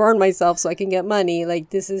 I'm gonna burn myself so I can get money. Like,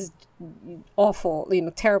 this is awful, you know,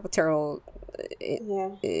 terrible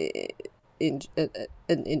Yeah.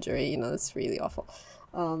 an injury. You know, that's really awful.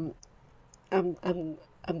 I'm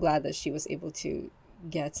glad that she was able to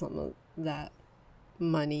get some of that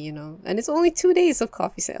money, you know, and it's only 2 days of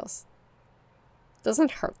coffee sales. Doesn't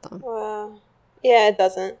hurt them, Wow. Yeah, it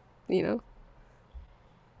doesn't. you know.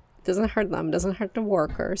 It doesn't hurt them. Doesn't hurt the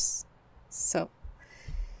workers. So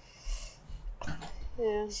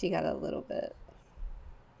Yeah. she got a little bit,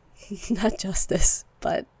 not justice,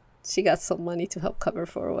 but she got some money to help cover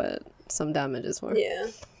for what some damages were. Yeah.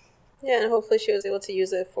 Yeah, and hopefully she was able to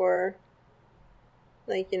use it for,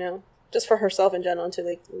 like, you know, just for herself in general, to,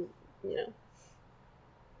 like, you know,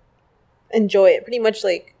 enjoy it. Pretty much,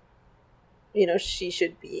 like, you know, she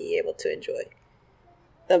should be able to enjoy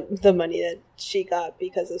the money that she got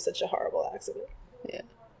because of such a horrible accident. Yeah.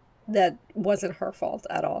 That wasn't her fault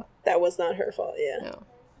at all. That was not her fault, yeah.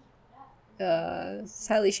 No.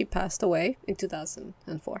 Sadly, she passed away in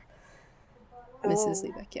 2004. Mrs. Oh.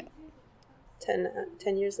 Liebeck, yeah.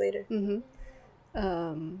 10 years later.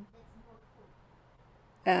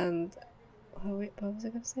 And oh wait, what was I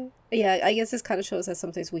gonna say? Yeah, I guess this kind of shows that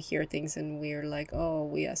sometimes we hear things and we're like, oh,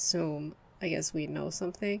 we assume, I guess we know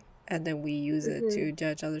something, and then we use it to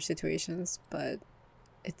judge other situations, but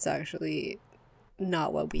it's actually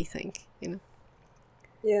not what we think, you know?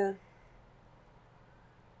 Yeah.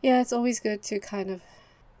 Yeah, it's always good to kind of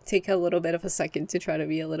take a little bit of a second to try to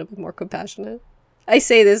be a little bit more compassionate. I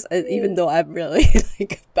say this even though I'm really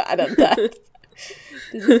like bad at that.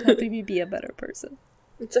 This is helping me be a better person.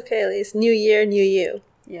 It's okay, at least. New year, new you.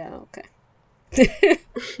 Yeah, okay.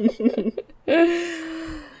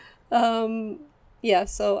 Yeah,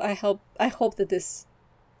 so I hope that this,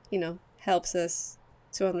 you know, helps us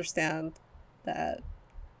to understand that,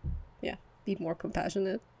 yeah, be more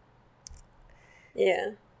compassionate.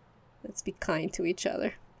 Yeah. Let's be kind to each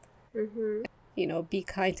other. Mm-hmm. You know, be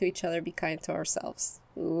kind to each other, be kind to ourselves.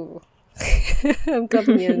 Ooh. I'm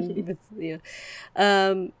coming in with, you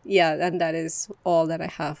know. Yeah, and that is all that I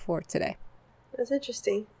have for today. That's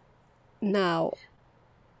interesting. Now,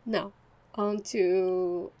 on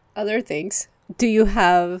to other things. Do you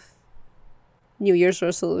have New Year's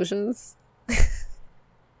resolutions?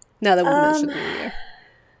 Now that we mentioned New Year.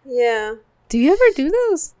 Yeah. Do you ever do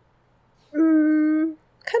those?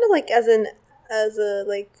 Kind of like as a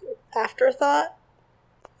like afterthought.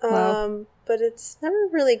 Wow. But it's never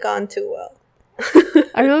really gone too well.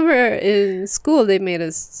 I remember in school they made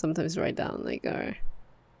us sometimes write down like our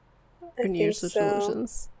New Year's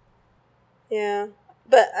resolutions. Yeah.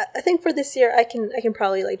 But I think for this year I can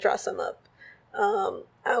probably like draw some up.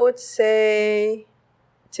 I would say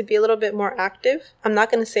to be a little bit more active. I'm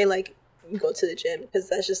not gonna say like go to the gym, because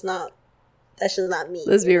that's just not me.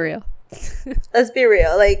 Let's be real. Let's be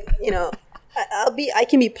real. Like, you know, I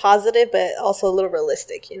can be positive, but also a little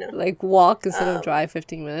realistic, you know. Like walk instead of drive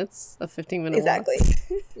 15 minutes. A 15-minute exactly.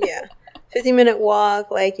 walk. Yeah. 15-minute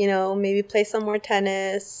walk, like, you know, maybe play some more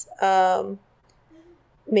tennis,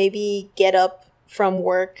 maybe get up from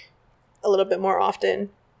work a little bit more often.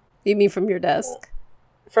 You mean from your desk?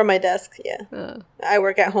 From my desk, yeah. I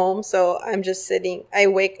work at home, so I'm just sitting.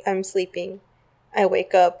 I'm sleeping. I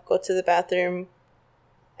wake up, go to the bathroom,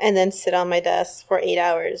 and then sit on my desk for 8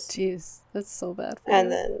 hours. Jeez, that's so bad.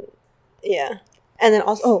 And then, yeah. And then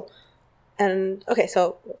also, okay,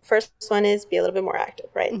 so first one is be a little bit more active,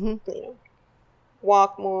 right? Mm-hmm. You know,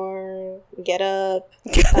 walk more, get up,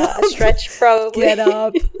 stretch probably. Get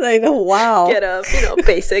up. Like, wow. Get up, you know,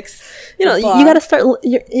 basics. You know, you gotta start.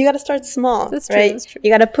 You gotta start small. That's true. Right? That's true.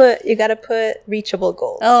 You gotta put reachable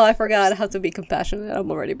goals. Oh, I forgot how to be compassionate.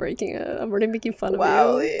 I'm already breaking it. I'm already making fun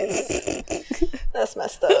Wow, of you. that's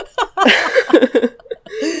messed up.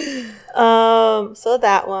 So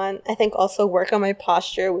that one, I think also work on my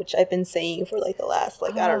posture, which I've been saying for like the last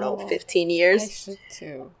I don't know 15 years. I should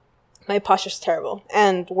too. My posture's terrible,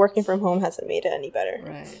 and working from home hasn't made it any better.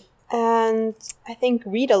 Right. And I think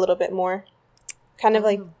read a little bit more, kind of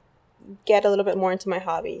like get a little bit more into my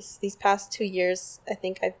hobbies. These past 2 years, I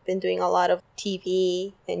think I've been doing a lot of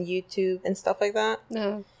TV and YouTube and stuff like that.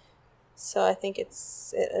 No. So I think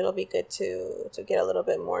it'll be good to get a little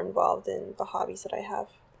bit more involved in the hobbies that I have.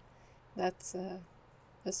 That's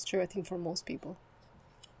true, I think, for most people.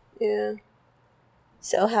 Yeah.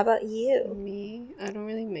 So how about you? Me, I don't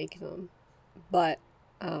really make them, but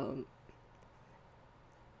I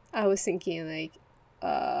was thinking like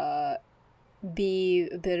be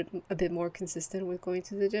a bit more consistent with going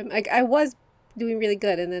to the gym. Like I was doing really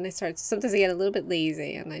good, and then sometimes I get a little bit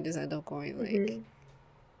lazy, and I just end up going like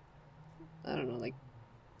I don't know, like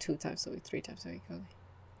 2 times a week, 3 times a week. Probably.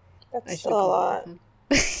 That's I still a lot.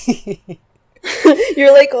 should go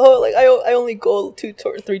You're like, oh, like I only go 2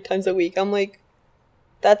 or 3 times a week. I'm like,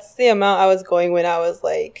 that's the amount I was going when I was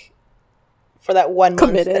like, for that 1 month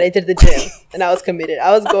Committed. that I did the gym and I was committed.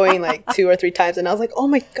 I was going like 2 or 3 times and I was like, oh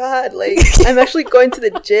my God, like I'm actually going to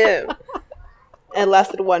the gym. And it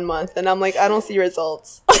lasted 1 month and I'm like, I don't see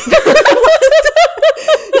results.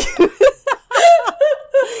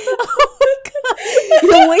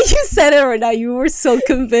 The way you said it right now, you were so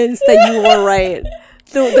convinced that you were right.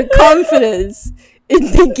 The confidence in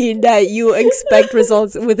thinking that you expect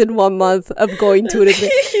results within 1 month of going to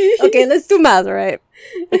it. Okay, let's do math, right?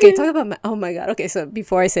 Okay, talk about math. Oh my God. Okay, so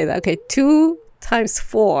before I say that, okay, 2 times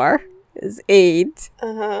 4 is 8.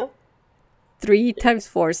 3 times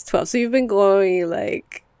 4 is 12. So you've been going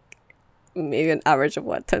like maybe an average of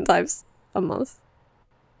what, 10 times a month?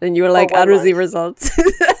 And you were like, I don't see results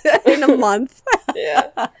in a month.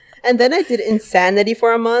 Yeah. And then I did Insanity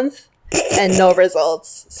for a month and no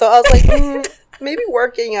results. So I was like, maybe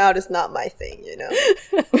working out is not my thing, you know?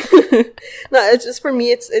 No, it's just for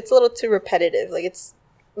me, it's a little too repetitive. Like, it's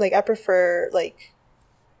like I prefer like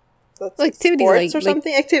activities, sports or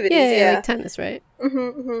something. Activities, yeah, like tennis, right?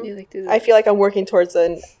 You like to do I feel like I'm working towards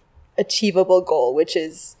an achievable goal, which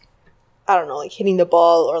is, I don't know, like hitting the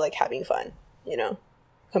ball or like having fun, you know?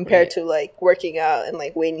 Compared to like working out and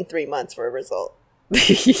like waiting 3 months for a result.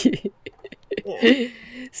 Yeah.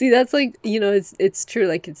 See, that's like, you know, it's true.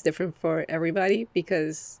 Like it's different for everybody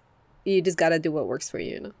because you just gotta do what works for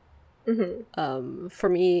you, you know? For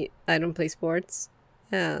me, I don't play sports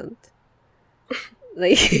and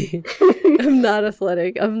like I'm not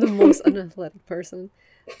athletic. I'm the most unathletic person.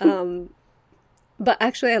 But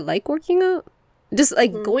actually I like working out. Just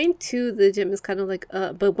like going to the gym is kind of like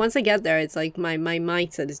but once I get there it's like my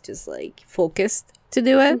mindset is just like focused to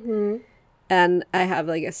do it. And I have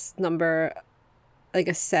like a set number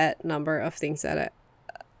of things that I,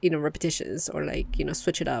 repetitions or like,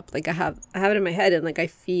 switch it up. Like I have it in my head and like I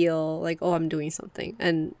feel like, oh, I'm doing something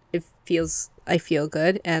and I feel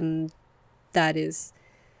good, and that is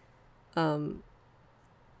like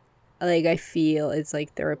I feel it's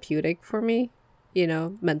like therapeutic for me,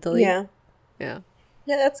 mentally. Yeah,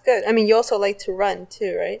 that's good. I mean, you also like to run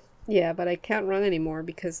too, right? Yeah, but I can't run anymore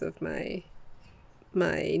because of my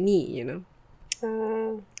knee,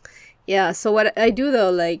 Yeah, so what I do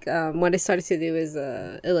though, like what I started to do is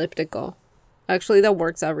elliptical. Actually, that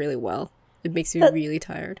works out really well. It makes me really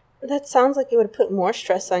tired. That sounds like it would put more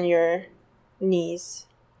stress on your knees.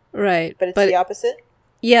 Right. But it's the opposite?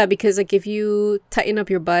 Yeah, because like if you tighten up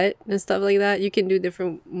your butt and stuff like that, you can do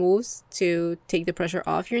different moves to take the pressure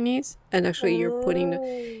off your knees. And actually you're putting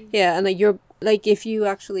and like you're like if you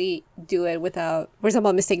actually do it without, for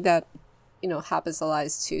example, a mistake that happens a lot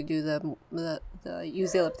is to do the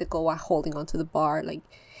use the elliptical while holding onto the bar, like,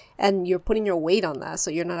 and you're putting your weight on that,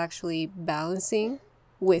 so you're not actually balancing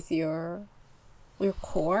with your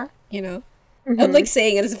core, I'm like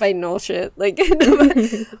saying it as if I know shit, like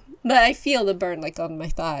but I feel the burn like on my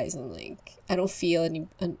thighs, and like I don't feel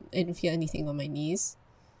anything on my knees,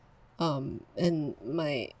 and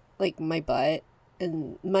my butt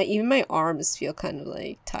and even my arms feel kind of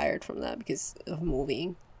like tired from that because of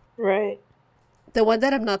moving. Right. The one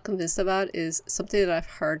that I'm not convinced about is something that I've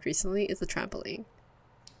heard recently is the trampoline.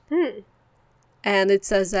 And it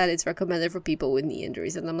says that it's recommended for people with knee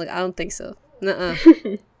injuries, and I'm like, I don't think so. Nuh-uh.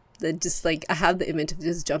 That just like I have the image of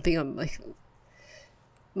just jumping on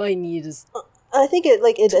my knee just. I think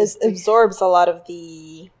it absorbs a lot of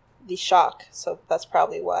the shock, so that's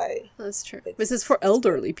probably why. That's true. This is for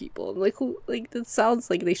elderly people. I'm like, who? Like that sounds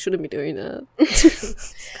like they shouldn't be doing that.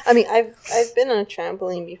 I mean, I've been on a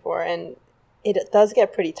trampoline before, and it does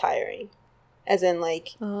get pretty tiring. As in, like,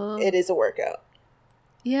 it is a workout.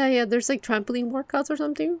 Yeah. There's like trampoline workouts or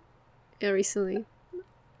something. Yeah, recently,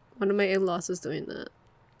 one of my in-laws was doing that.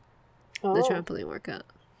 Oh. The trampoline workout.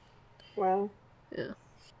 Wow. Yeah.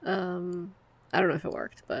 I don't know if it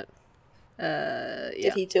worked, but yeah.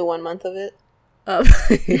 Did he do 1 month of it?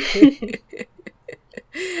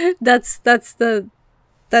 That's the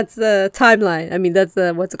timeline. I mean, that's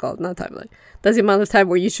the what's it called? Not timeline. That's the amount of time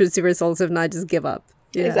where you should see results. If not, just give up.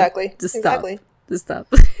 Yeah. Exactly. Just stop. Just stop.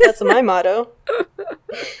 That's my motto.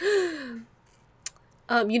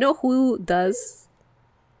 You know who does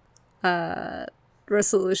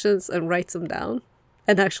resolutions and writes them down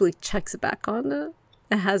and actually checks back on it?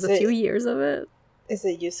 It has a few years of it. Is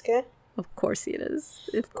it Yusuke? Of course it is.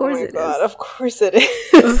 Of course it is. Oh my god, of course it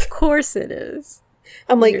is. Of course it is.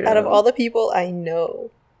 I'm like, out of all the people I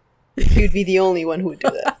know, you'd be the only one who would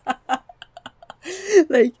do that.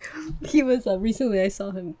 Like, he was, recently I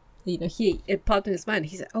saw him it popped in his mind.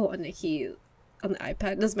 He said, "Oh, and he on the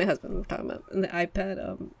iPad. This is my husband we're talking about. On the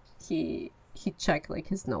iPad, he checked like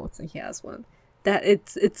his notes, and he has one that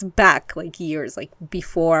it's back like years, like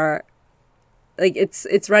before, like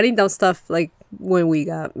it's writing down stuff like when we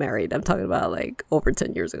got married. I'm talking about like over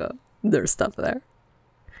 10 years ago. There's stuff there.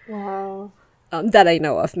 Wow. That I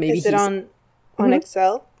know of. Maybe is it on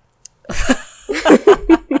Excel?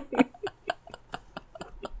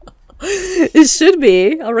 It should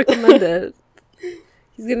be. I'll recommend it.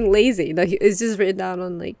 He's getting lazy. No, it's just written down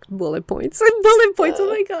on like bullet points. Like bullet points. Oh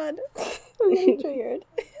my god, I'm getting triggered.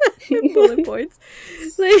 Bullet points.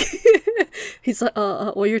 Like he's like,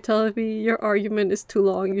 what you're telling me, your argument is too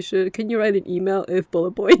long. Can you write an email if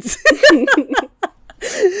bullet points?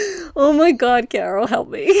 Oh my god, Carol, help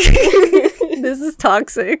me. This is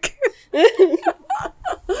toxic.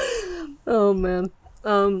 Oh man.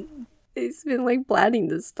 It's been like planning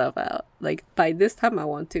this stuff out. Like by this time I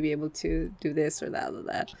want to be able to do this or that or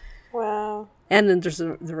that. Wow. And then there's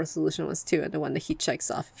the resolution was too, and the one that he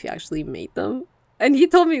checks off if he actually made them. And he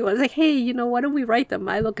told me, was like, hey, why don't we write them?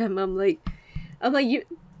 I look at him, I'm like, you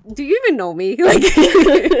do you even know me? Like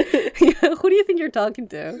who do you think you're talking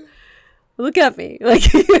to? Look at me. Like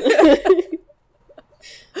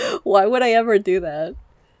why would I ever do that?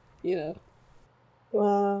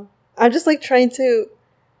 Wow. I'm just like trying to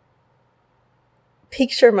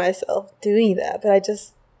picture myself doing that, but I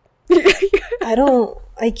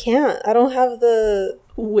can't. I don't have the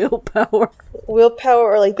willpower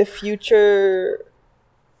or like the future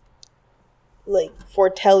like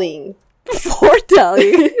foretelling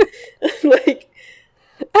like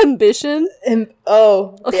ambition. He's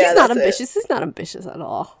not ambitious. He's not ambitious at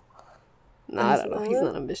all. No, I don't know. He's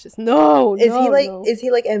not ambitious. No. Is he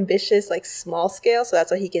like ambitious, like small scale? So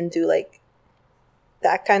that's why he can do like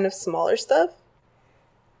that kind of smaller stuff?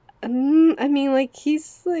 I mean, like,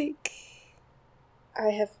 he's like... I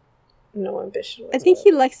have no ambition whatsoever. I think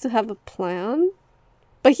he likes to have a plan.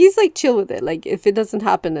 But he's like chill with it. Like, if it doesn't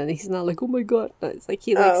happen, then he's not like, oh my god. No, it's like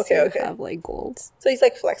he likes to have like goals. So he's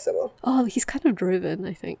like flexible. Oh, he's kind of driven,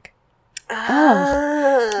 I think.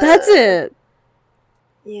 That's it.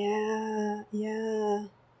 Yeah.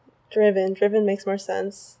 Driven makes more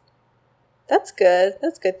sense. That's good.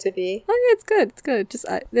 That's good to be. Oh, yeah, it's good. It's good. Just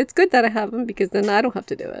it's good that I have him because then I don't have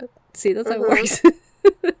to do it. See, that's how it works.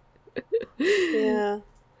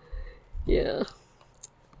 Yeah.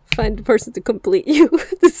 Find the person to complete you.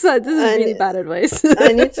 This is really bad advice.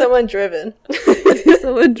 I need someone driven.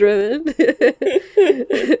 Someone driven.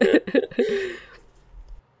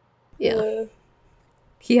 Yeah.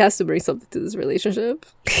 He has to bring something to this relationship.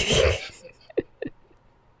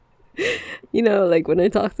 Like when I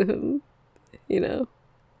talk to him,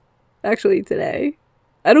 actually today,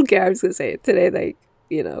 I don't care, I'm just gonna say it today, like,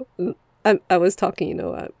 I was talking,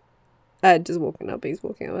 I had just woken up, he's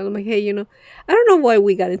woken up, and I'm like, hey, I don't know why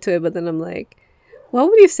we got into it, but then I'm like, what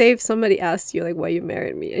would you say if somebody asked you, like, why you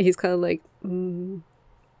married me? And he's kind of like,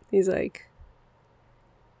 he's like,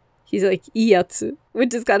 iyatsu,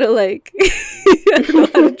 which is kind of like, I don't know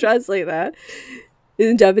how to translate that.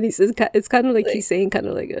 In Japanese, it's kind of like he's saying kind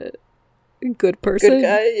of like a good person. Good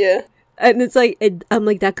guy, yeah. And it's like, I'm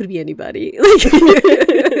like, that could be anybody. Like,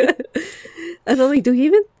 and I'm like, do you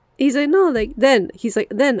even? He's like, no, like, then. He's like,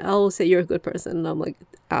 then I'll say you're a good person. And I'm like,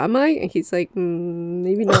 am I? And he's like,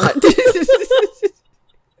 maybe not.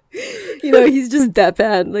 He's just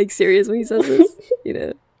deadpan, like, serious when he says this,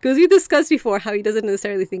 Because we discussed before how he doesn't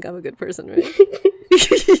necessarily think I'm a good person, right?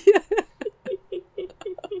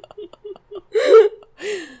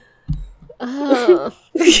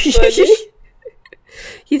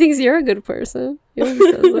 He thinks you're a good person. He always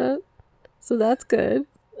says that. So that's good.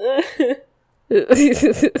 That's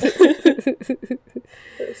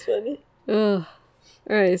funny.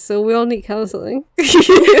 Alright, so we all need counseling.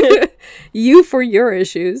 You for your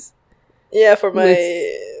issues. Yeah, for my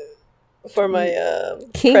pressure. For my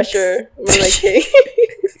kinks.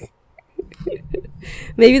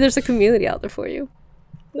 Maybe there's a community out there for you.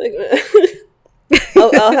 Like,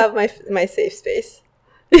 I'll have my safe space.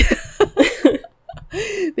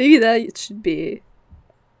 Maybe that should be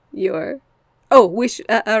your... Oh, we should,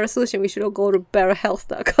 our resolution, we should all go to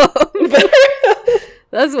betterhealth.com.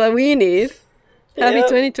 That's what we need. Happy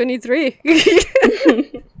 2023.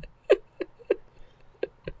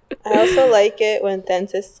 I also like it when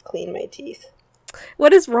dentists clean my teeth.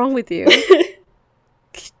 What is wrong with you?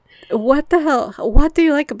 What the hell? What do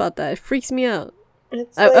you like about that? It freaks me out.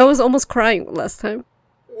 I was almost crying last time.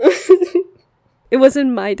 it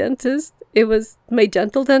wasn't my dentist. It was my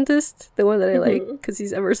gentle dentist, the one that I like, because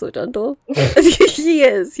he's ever so gentle. He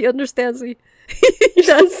is. He understands me.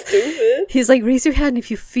 That's stupid. He's like, raise your hand if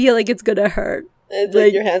you feel like it's gonna hurt. It's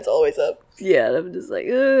like your hand's always up. Yeah, and I'm just like,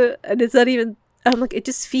 ugh. And it's not even. I'm like, it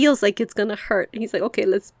just feels like it's gonna hurt. And he's like, okay,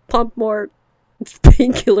 let's pump more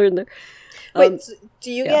painkiller in there. Wait, so do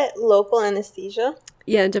you get local anesthesia?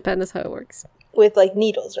 Yeah, in Japan, that's how it works. With like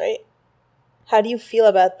needles, right? How do you feel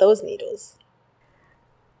about those needles?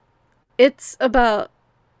 It's about,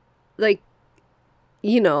 like,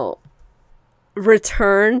 you know,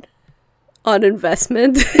 return on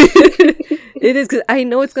investment. It is, because I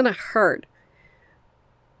know it's gonna hurt,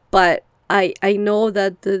 but I know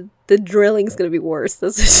that the drilling's gonna be worse.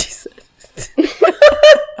 That's what she said.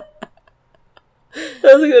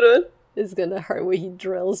 That's a good one. It's gonna hurt when he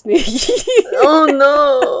drills me. Oh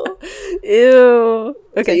no. Ew.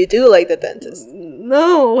 Okay. So you do like the dentist?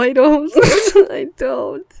 No, I don't. I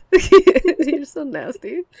don't. You're so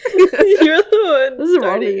nasty. You're the one. This is wrong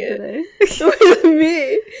starting with it today. with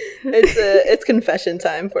me. It's confession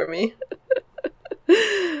time for me.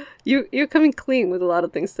 You're coming clean with a lot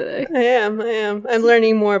of things today. I am. I'm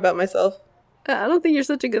learning more about myself. I don't think you're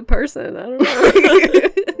such a good person. I don't know.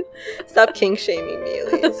 Stop kink shaming me,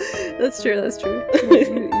 Elise. That's true.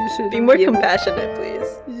 You should be more compassionate, please.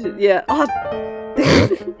 Yeah. Oh.